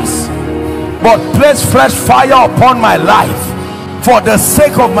rejoice, but place fresh fire upon my life for the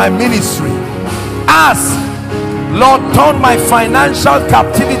sake of my ministry. Ask, Lord, turn my financial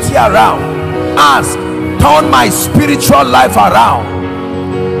captivity around. Ask, turn my spiritual life around.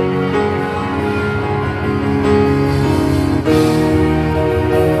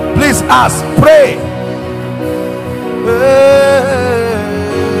 Please ask, pray.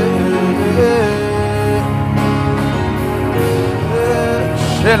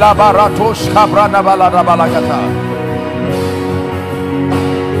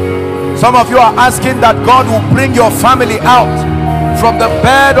 Some of you are asking that God will bring your family out from the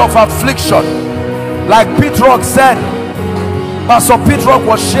bed of affliction. Like Petrock said, Pastor Petrock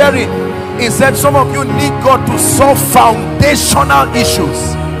was sharing, he said some of you need God to solve foundational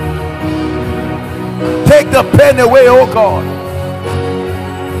issues. Take the pain away, oh God.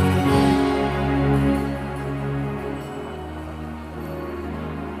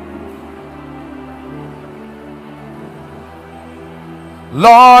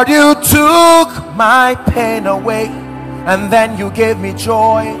 Lord, you took my pain away, and then you gave me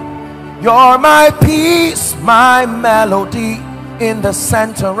joy. You're my peace, my melody in the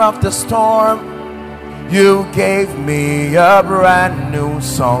center of the storm. You gave me a brand new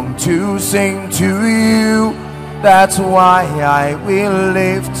song to sing to you. That's why I will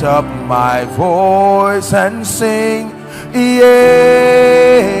lift up my voice and sing.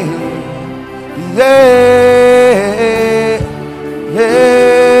 Yeah, yeah, yeah.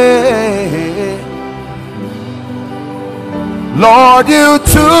 Lord, you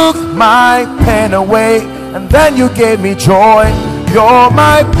took my pain away, and then you gave me joy. You're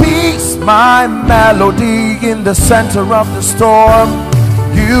my peace, my melody in the center of the storm.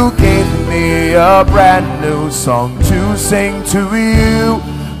 You gave me a brand new song to sing to you.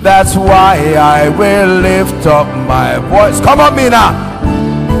 That's why I will lift up my voice. Come on, Mina.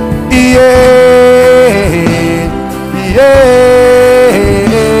 Yeah, yeah,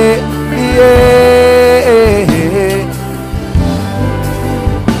 yeah,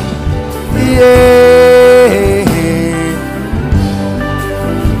 yeah.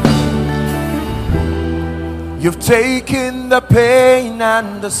 You've taken the pain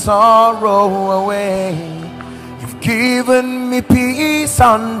and the sorrow away. You've given me peace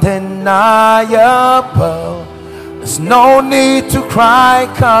undeniable. There's no need to cry,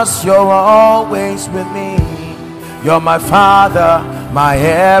 'cause you're always with me. You're my Father, my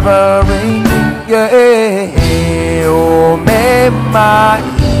everything. Yeah, oh, my.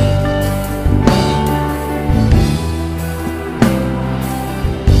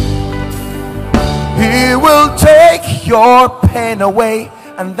 He will take your pain away,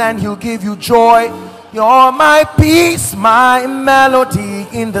 and then he'll give you joy. You're my peace, my melody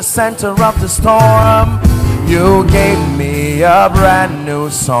in the center of the storm. You gave me a brand new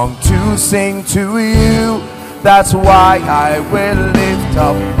song to sing to you. That's why I will lift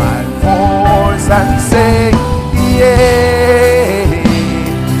up my voice and sing. Yeah,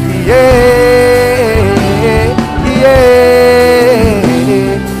 yeah, yeah,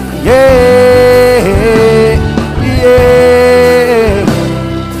 yeah.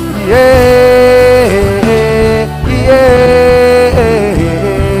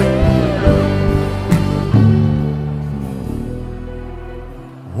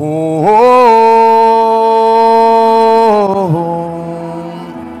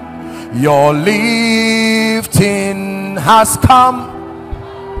 Your lifting has come.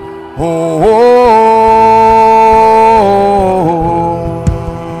 Oh,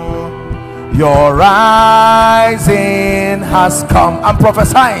 your rising has come. I'm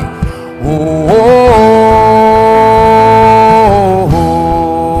prophesying. Oh,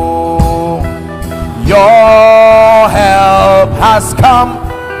 your help has come.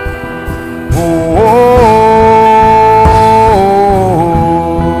 Oh,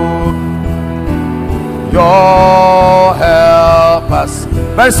 your help us.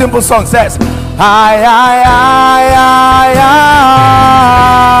 Very simple song says, I,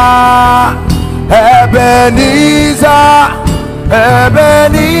 Ebenezer,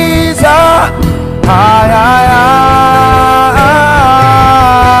 Ebenezer,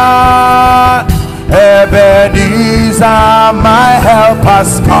 Ebenezer, my help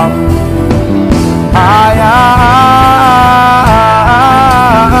has come.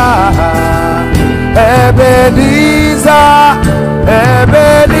 Ebenezer,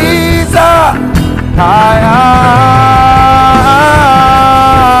 Ebenezer,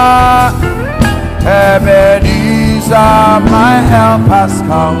 Ebenezer, my help has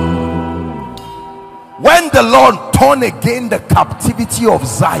come. When the Lord turned again the captivity of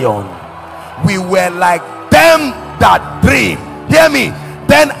Zion, we were like them that dream. Hear me.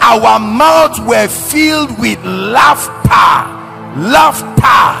 Then our mouths were filled with laughter,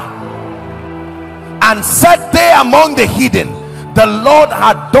 and said they among the heathen, the Lord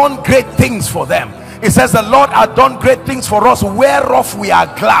had done great things for them. It says the Lord had done great things for us, whereof we are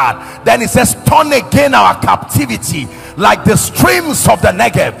glad. Then it says, turn again our captivity like the streams of the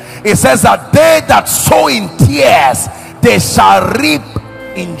Negev. It says that they that sow in tears, they shall reap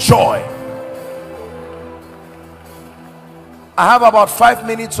in joy. I have about 5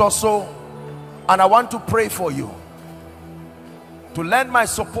 minutes or so, and I want to pray for you to lend my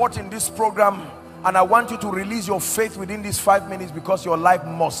support in this program, and I want you to release your faith within these 5 minutes, because your life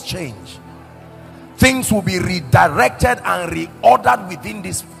must change. Things will be redirected and reordered within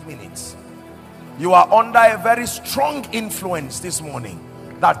these minutes. You are under a very strong influence this morning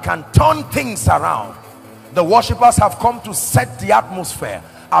that can turn things around. The worshipers have come to set the atmosphere.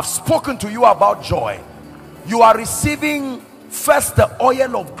 I've spoken to you about joy. You are receiving first the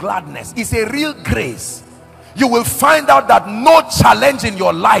oil of gladness. It's a real grace. You will find out that no challenge in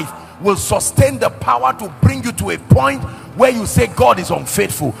your life will sustain the power to bring you to a point where you say God is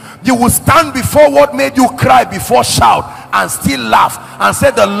unfaithful. You will stand before what made you cry before shout, and still laugh and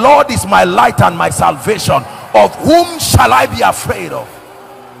say, the Lord is my light and my salvation. Of whom shall I be afraid of?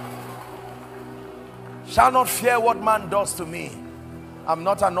 Shall not fear what man does to me. I'm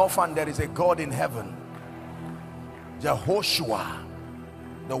not an orphan. There is a God in heaven, Jehoshua,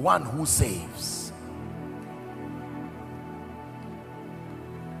 the one who saves.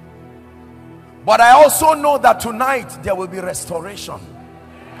 But I also know that tonight there will be restoration.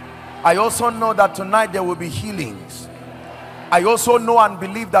 I also know that tonight there will be healings. I also know and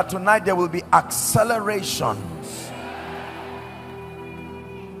believe that tonight there will be accelerations.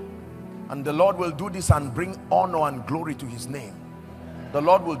 And the Lord will do this and bring honor and glory to his name. The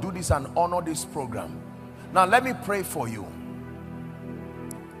Lord will do this and honor this program. Now let me pray for you.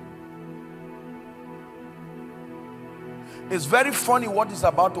 It's very funny what is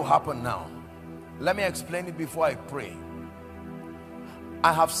about to happen now. Let me explain it before I pray.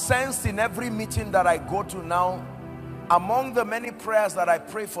 I have sensed in every meeting that I go to now, among the many prayers that I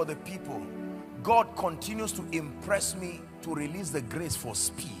pray for the people, God continues to impress me to release the grace for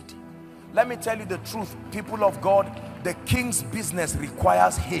speed. Let me tell you the truth, people of God, the king's business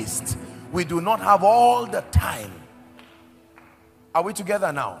requires haste. We do not have all the time. Are we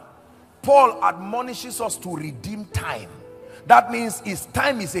together now? Paul admonishes us to redeem time. That means if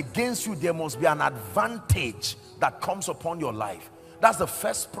time is against you, there must be an advantage that comes upon your life. That's the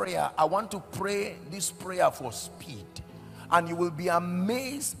first prayer. I want to pray this prayer for speed. And you will be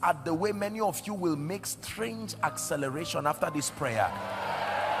amazed at the way many of you will make strange acceleration after this prayer.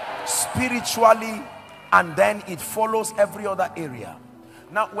 Spiritually, and then it follows every other area.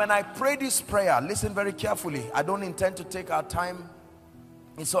 Now, when I pray this prayer, listen very carefully. I don't intend to take our time.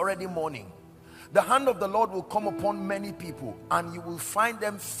 It's already morning. The hand of the Lord will come upon many people, and you will find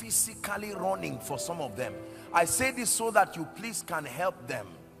them physically running for some of them. I say this so that you please can help them.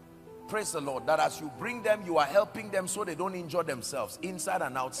 Praise the Lord. That as you bring them, you are helping them so they don't injure themselves inside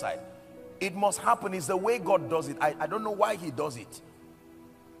and outside. It must happen. It's the way God does it. I don't know why he does it.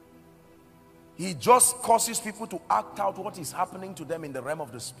 He just causes people to act out what is happening to them in the realm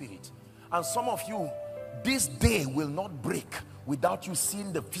of the spirit. And some of you, this day will not break without you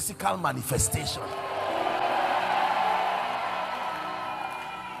seeing the physical manifestation.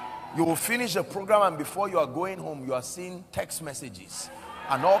 You will finish the program, and before you are going home, you are seeing text messages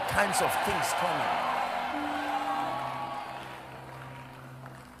and all kinds of things coming.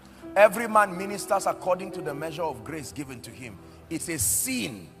 Every man ministers according to the measure of grace given to him. It's a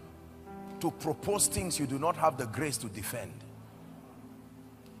sin to propose things you do not have the grace to defend.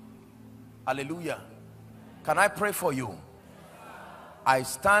 Hallelujah. Can I pray for you? I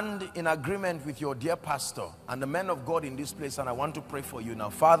stand in agreement with your dear pastor and the men of God in this place, and I want to pray for you now.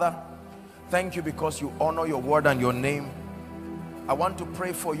 Father, thank you because you honor your word and your name. I want to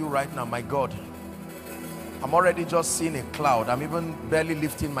pray for you right now, my God. I'm already just seeing a cloud. I'm even barely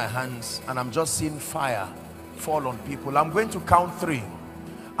lifting my hands, and I'm just seeing fire fall on people. I'm going to count 3,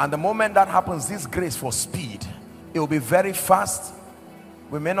 and the moment that happens, this grace for speed, it will be very fast.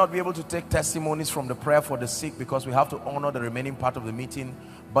 We may not be able to take testimonies from the prayer for the sick because we have to honor the remaining part of the meeting.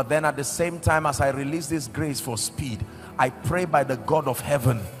 But then at the same time, as I release this grace for speed, I pray by the God of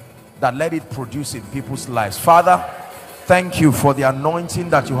heaven that let it produce in people's lives. Father, thank you for the anointing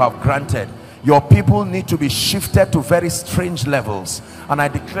that you have granted. Your people need to be shifted to very strange levels. And I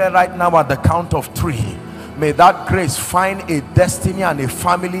declare right now at the count of 3, may that grace find a destiny and a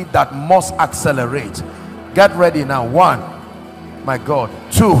family that must accelerate. Get ready now. 1. My God.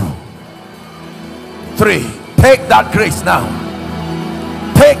 2, 3. Take that grace now.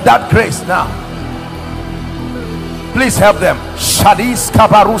 Take that grace now. Please help them. Shadis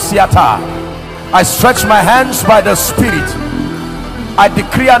kabarusiata. I stretch my hands by the Spirit. I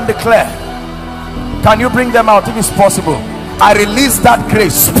decree and declare. Can you bring them out if it's possible? I release that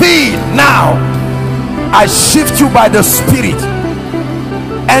grace. Speed now. I shift you by the Spirit.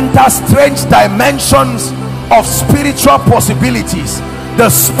 Enter strange dimensions of spiritual possibilities. The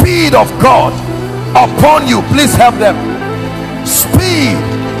speed of God upon you. Please help them. Speed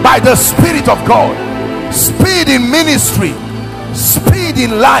by the Spirit of God. Speed in ministry, speed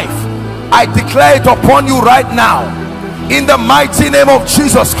in life. I declare it upon you right now in the mighty name of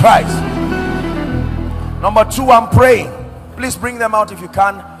Jesus Christ. Number two, I'm praying. Please bring them out if you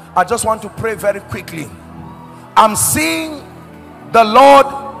can. I just want to pray very quickly. I'm seeing the Lord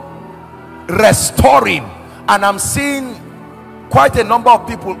restoring, and I'm seeing quite a number of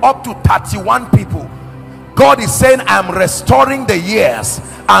people, up to 31 people. God is saying, I'm restoring the years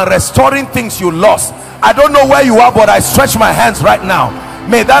and restoring things you lost. I don't know where you are, but I stretch my hands right now.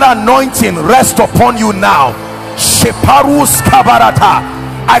 May that anointing rest upon you now. Sheparus kabarata.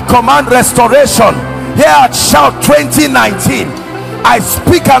 I command restoration. Here at Shout 2019, I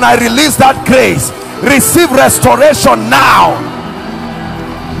speak and I release that grace. Receive restoration now.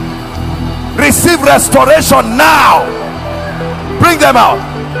 Receive restoration now. Bring them out.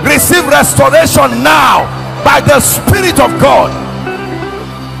 Receive restoration now by the Spirit of God.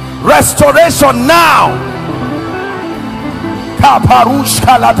 Restoration now.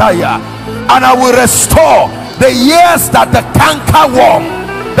 And I will restore the years that the canker worm,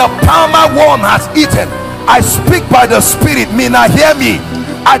 the palmer worm has eaten. I speak by the Spirit. Mina, hear me.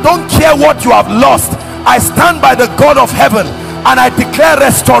 I don't care what you have lost. I stand by the God of heaven and I declare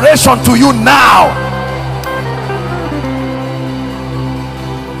restoration to you now.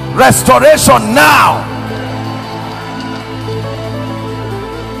 Restoration now.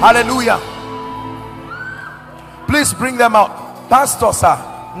 Hallelujah. Please bring them out. Pastor, sir,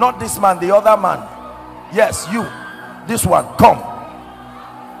 not this man, the other man. Yes, you, this one, come.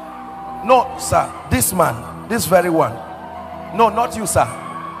 No, sir, this man, this very one. No, not you, sir,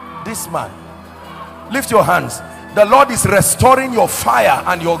 this man. Lift your hands. The Lord is restoring your fire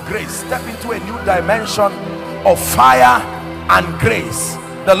and your grace. Step into a new dimension of fire and grace.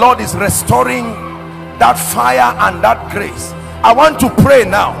 The Lord is restoring that fire and that grace. I want to pray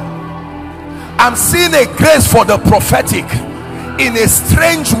now. I'm seeing a grace for the prophetic in a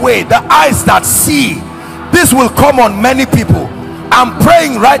strange way. The eyes that see, this will come on many people. I'm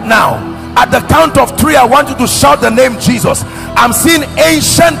praying right now. At the count of 3, I want you to shout the name Jesus. I'm seeing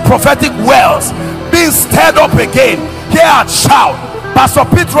ancient prophetic wells being stirred up again. Here at Shout, Pastor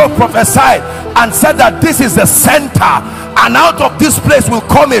Petro prophesied and said that this is the center, and out of this place will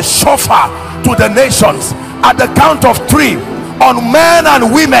come a shofar to the nations. At the count of 3, on men and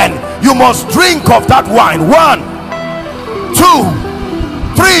women, you must drink of that wine. 1, 2,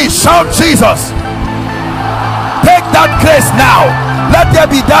 3. Shout Jesus. Take that grace now. Let there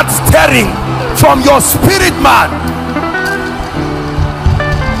be that stirring from your spirit, man.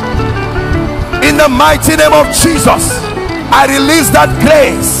 In the mighty name of Jesus, I release that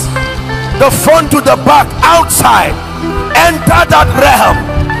grace. The front to the back, outside. Enter that realm.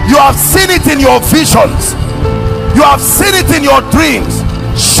 You have seen it in your visions. You have seen it in your dreams.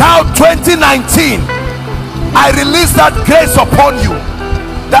 Shout 2019. I release that grace upon you.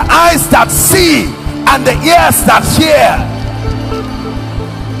 The eyes that see and the ears that hear.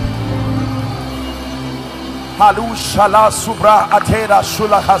 Halu shala subra atera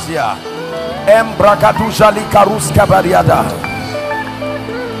shula hazia. Embragadu jali karus kabariada.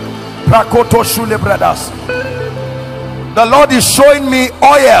 Prakoto shule brothers. The Lord is showing me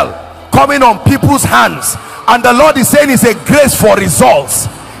oil coming on people's hands, and the Lord is saying it's a grace for results.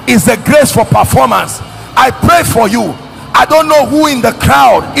 It's a grace for performance. I pray for you. I don't know who in the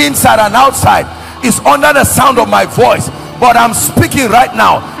crowd, inside and outside, is under the sound of my voice, but I'm speaking right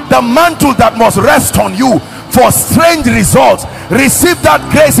now. The mantle that must rest on you for strange results, receive that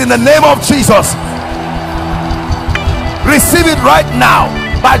grace in the name of Jesus. Receive it right now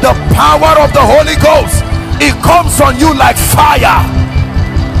by the power of the Holy Ghost. It comes on you like fire.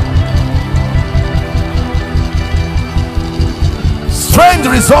 Strange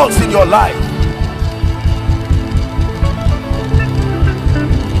results in your life.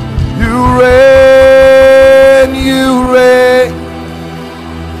 You reign, you reign,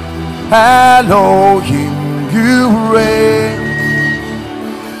 Elohim, you reign,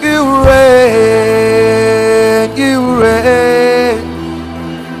 you reign, you reign,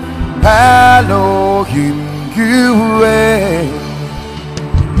 Elohim, you reign,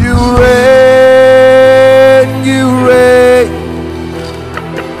 you reign, you reign,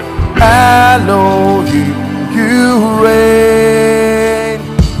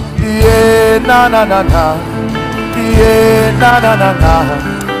 na na na, yeah, na na na na,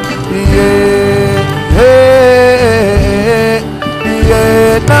 yeah, yeah,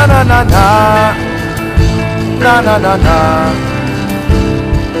 yeah, na na na na, na na na na.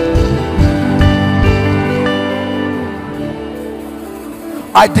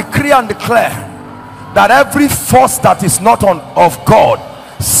 I decree and declare that every force that is not of God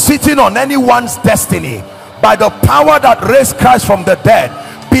sitting on anyone's destiny, by the power that raised Christ from the dead,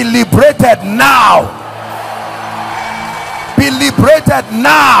 be liberated now. Be liberated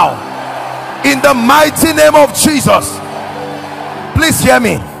now in the mighty name of Jesus. Please hear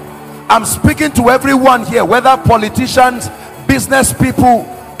me. I'm speaking to everyone here, whether politicians, business people,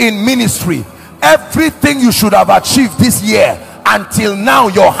 in ministry. Everything you should have achieved this year until now,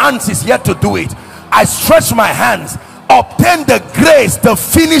 your hands is yet to do it. I stretch my hands. Obtain the grace, the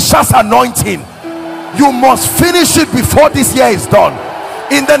finisher's anointing. You must finish it before this year is done,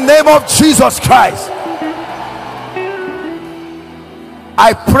 in the name of Jesus Christ.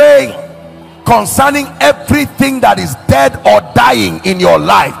 I pray concerning everything that is dead or dying in your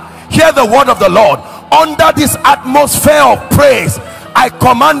life. Hear the word of the Lord. Under this atmosphere of praise, I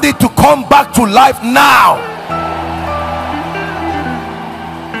command it to come back to life now.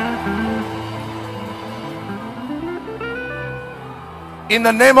 In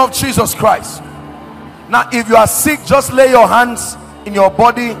the name of Jesus Christ. Now, if you are sick, just lay your hands in your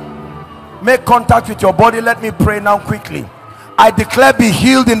body, make contact with your body. Let me pray now quickly. I declare, be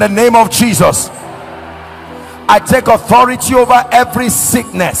healed in the name of Jesus. I take authority over every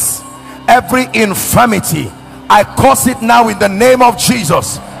sickness, every infirmity. I curse it now in the name of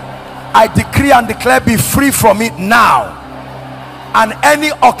Jesus. I decree and declare, be free from it now. And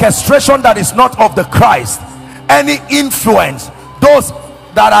any orchestration that is not of the Christ, any influence, those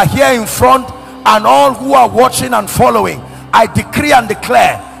that are here in front and all who are watching and following, I decree and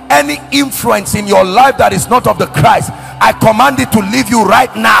declare, any influence in your life that is not of the Christ, I command it to leave you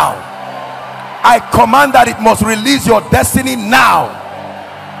right now. I command that it must release your destiny now.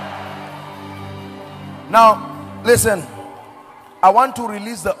 Now listen, I want to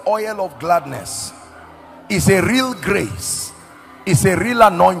release the oil of gladness. It's a real grace, it's a real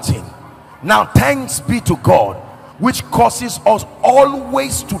anointing. Now thanks be to God, which causes us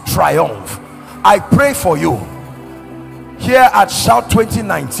always to triumph. I pray for you here at Shout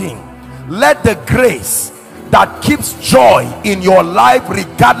 2019. Let the grace that keeps joy in your life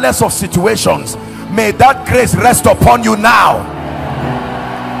regardless of situations, may that grace rest upon you now.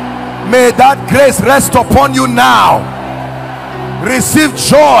 May that grace rest upon you now. Receive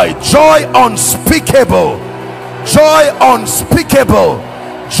joy, joy unspeakable, joy unspeakable,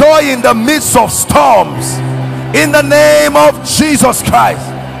 joy in the midst of storms, in the name of Jesus Christ.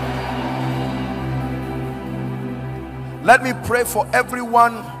 Let me pray for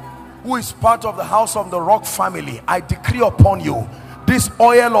everyone who is part of the House of the Rock family. I decree upon you this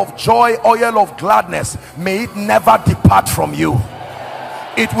oil of joy, oil of gladness, may it never depart from you.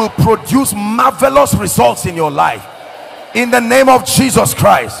 It will produce marvelous results in your life, in the name of Jesus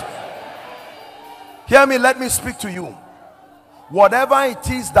Christ. Hear me, let me speak to you. Whatever it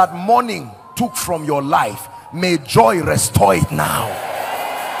is that mourning took from your life, may joy restore it now.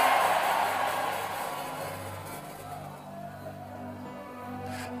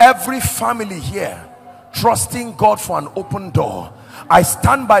 Every family here trusting God for an open door, I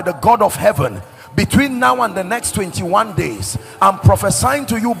stand by the God of heaven between now and the next 21 days. I'm prophesying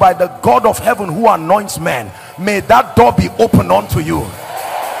to you by the God of heaven who anoints men. May that door be open unto you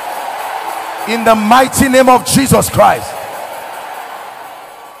in the mighty name of Jesus Christ.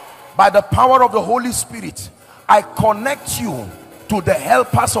 By the power of the Holy Spirit, I connect you to the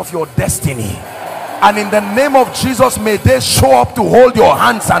helpers of your destiny, and in the name of Jesus, may they show up to hold your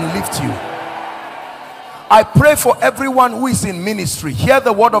hands and lift you. I pray for everyone who is in ministry. Hear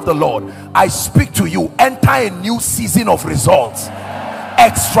the word of the Lord. I speak to you. Enter a new season of results,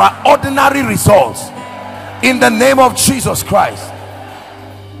 extraordinary results, in the name of Jesus Christ.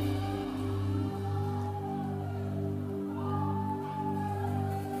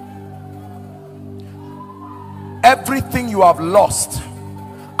 Everything you have lost,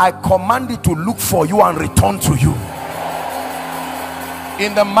 I command it to look for you and return to you,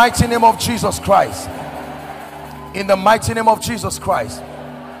 in the mighty name of Jesus Christ. In the mighty name of Jesus Christ.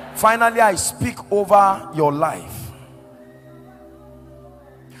 Finally, I speak over your life.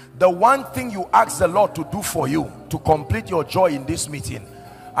 The one thing you ask the Lord to do for you to complete your joy in this meeting,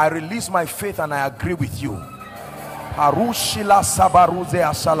 I release my faith and I agree with you.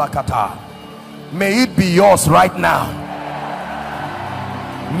 May it be yours right now.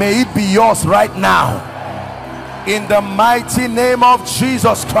 May it be yours right now, in the mighty name of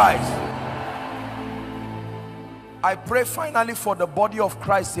Jesus Christ. I pray finally for the body of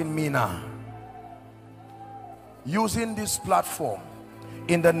Christ in Mina, using this platform.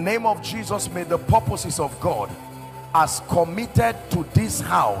 In the name of Jesus, may the purposes of God as committed to this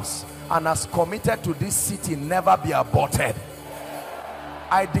house and as committed to this city never be aborted.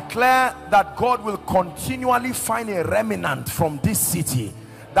 I declare that God will continually find a remnant from this city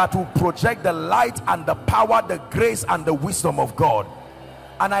that will project the light and the power, the grace and the wisdom of God.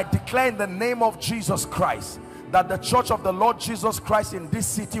 And I declare in the name of Jesus Christ that the church of the Lord Jesus Christ in this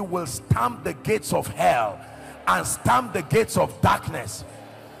city will stamp the gates of hell and stamp the gates of darkness.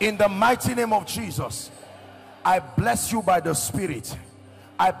 In the mighty name of Jesus, I bless you by the Spirit.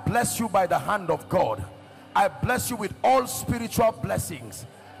 I bless you by the hand of God. I bless you with all spiritual blessings.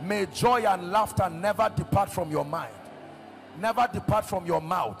 May joy and laughter never depart from your mind, never depart from your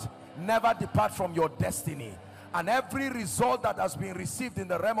mouth, never depart from your destiny. And every result that has been received in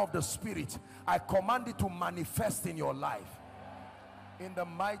the realm of the Spirit, I command it to manifest in your life. In the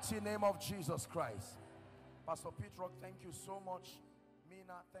mighty name of Jesus Christ. Pastor Peter, thank you so much.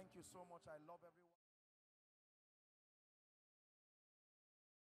 Mina, thank you so much. I love everyone.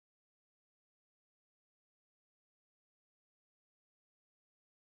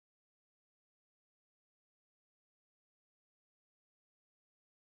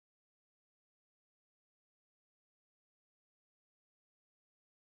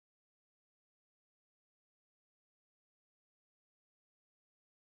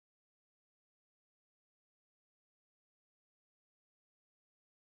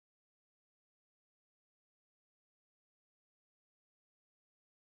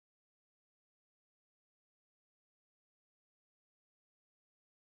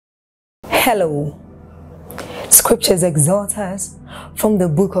 Hello. Scriptures exhort us from the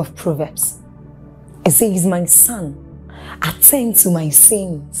book of Proverbs. It says, my son, attend to my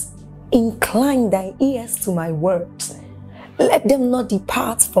sayings, incline thy ears to my words, let them not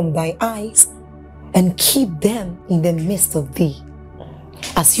depart from thy eyes, and keep them in the midst of thee.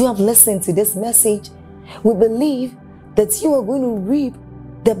 As you have listened to this message, we believe that you are going to reap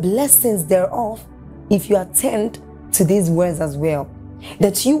the blessings thereof if you attend to these words as well.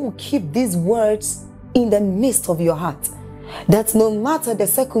 That you will keep these words in the midst of your heart. That no matter the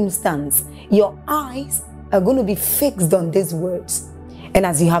circumstance, your eyes are going to be fixed on these words. And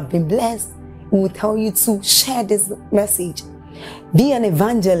as you have been blessed, we will tell you to share this message. Be an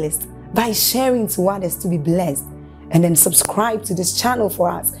evangelist by sharing to others to be blessed. And then subscribe to this channel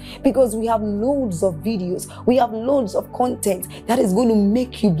for us, because we have loads of videos, we have loads of content that is going to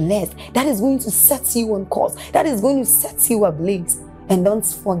make you blessed, that is going to set you on course, that is going to set you ablaze. And don't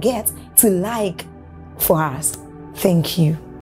forget to like for us. Thank you.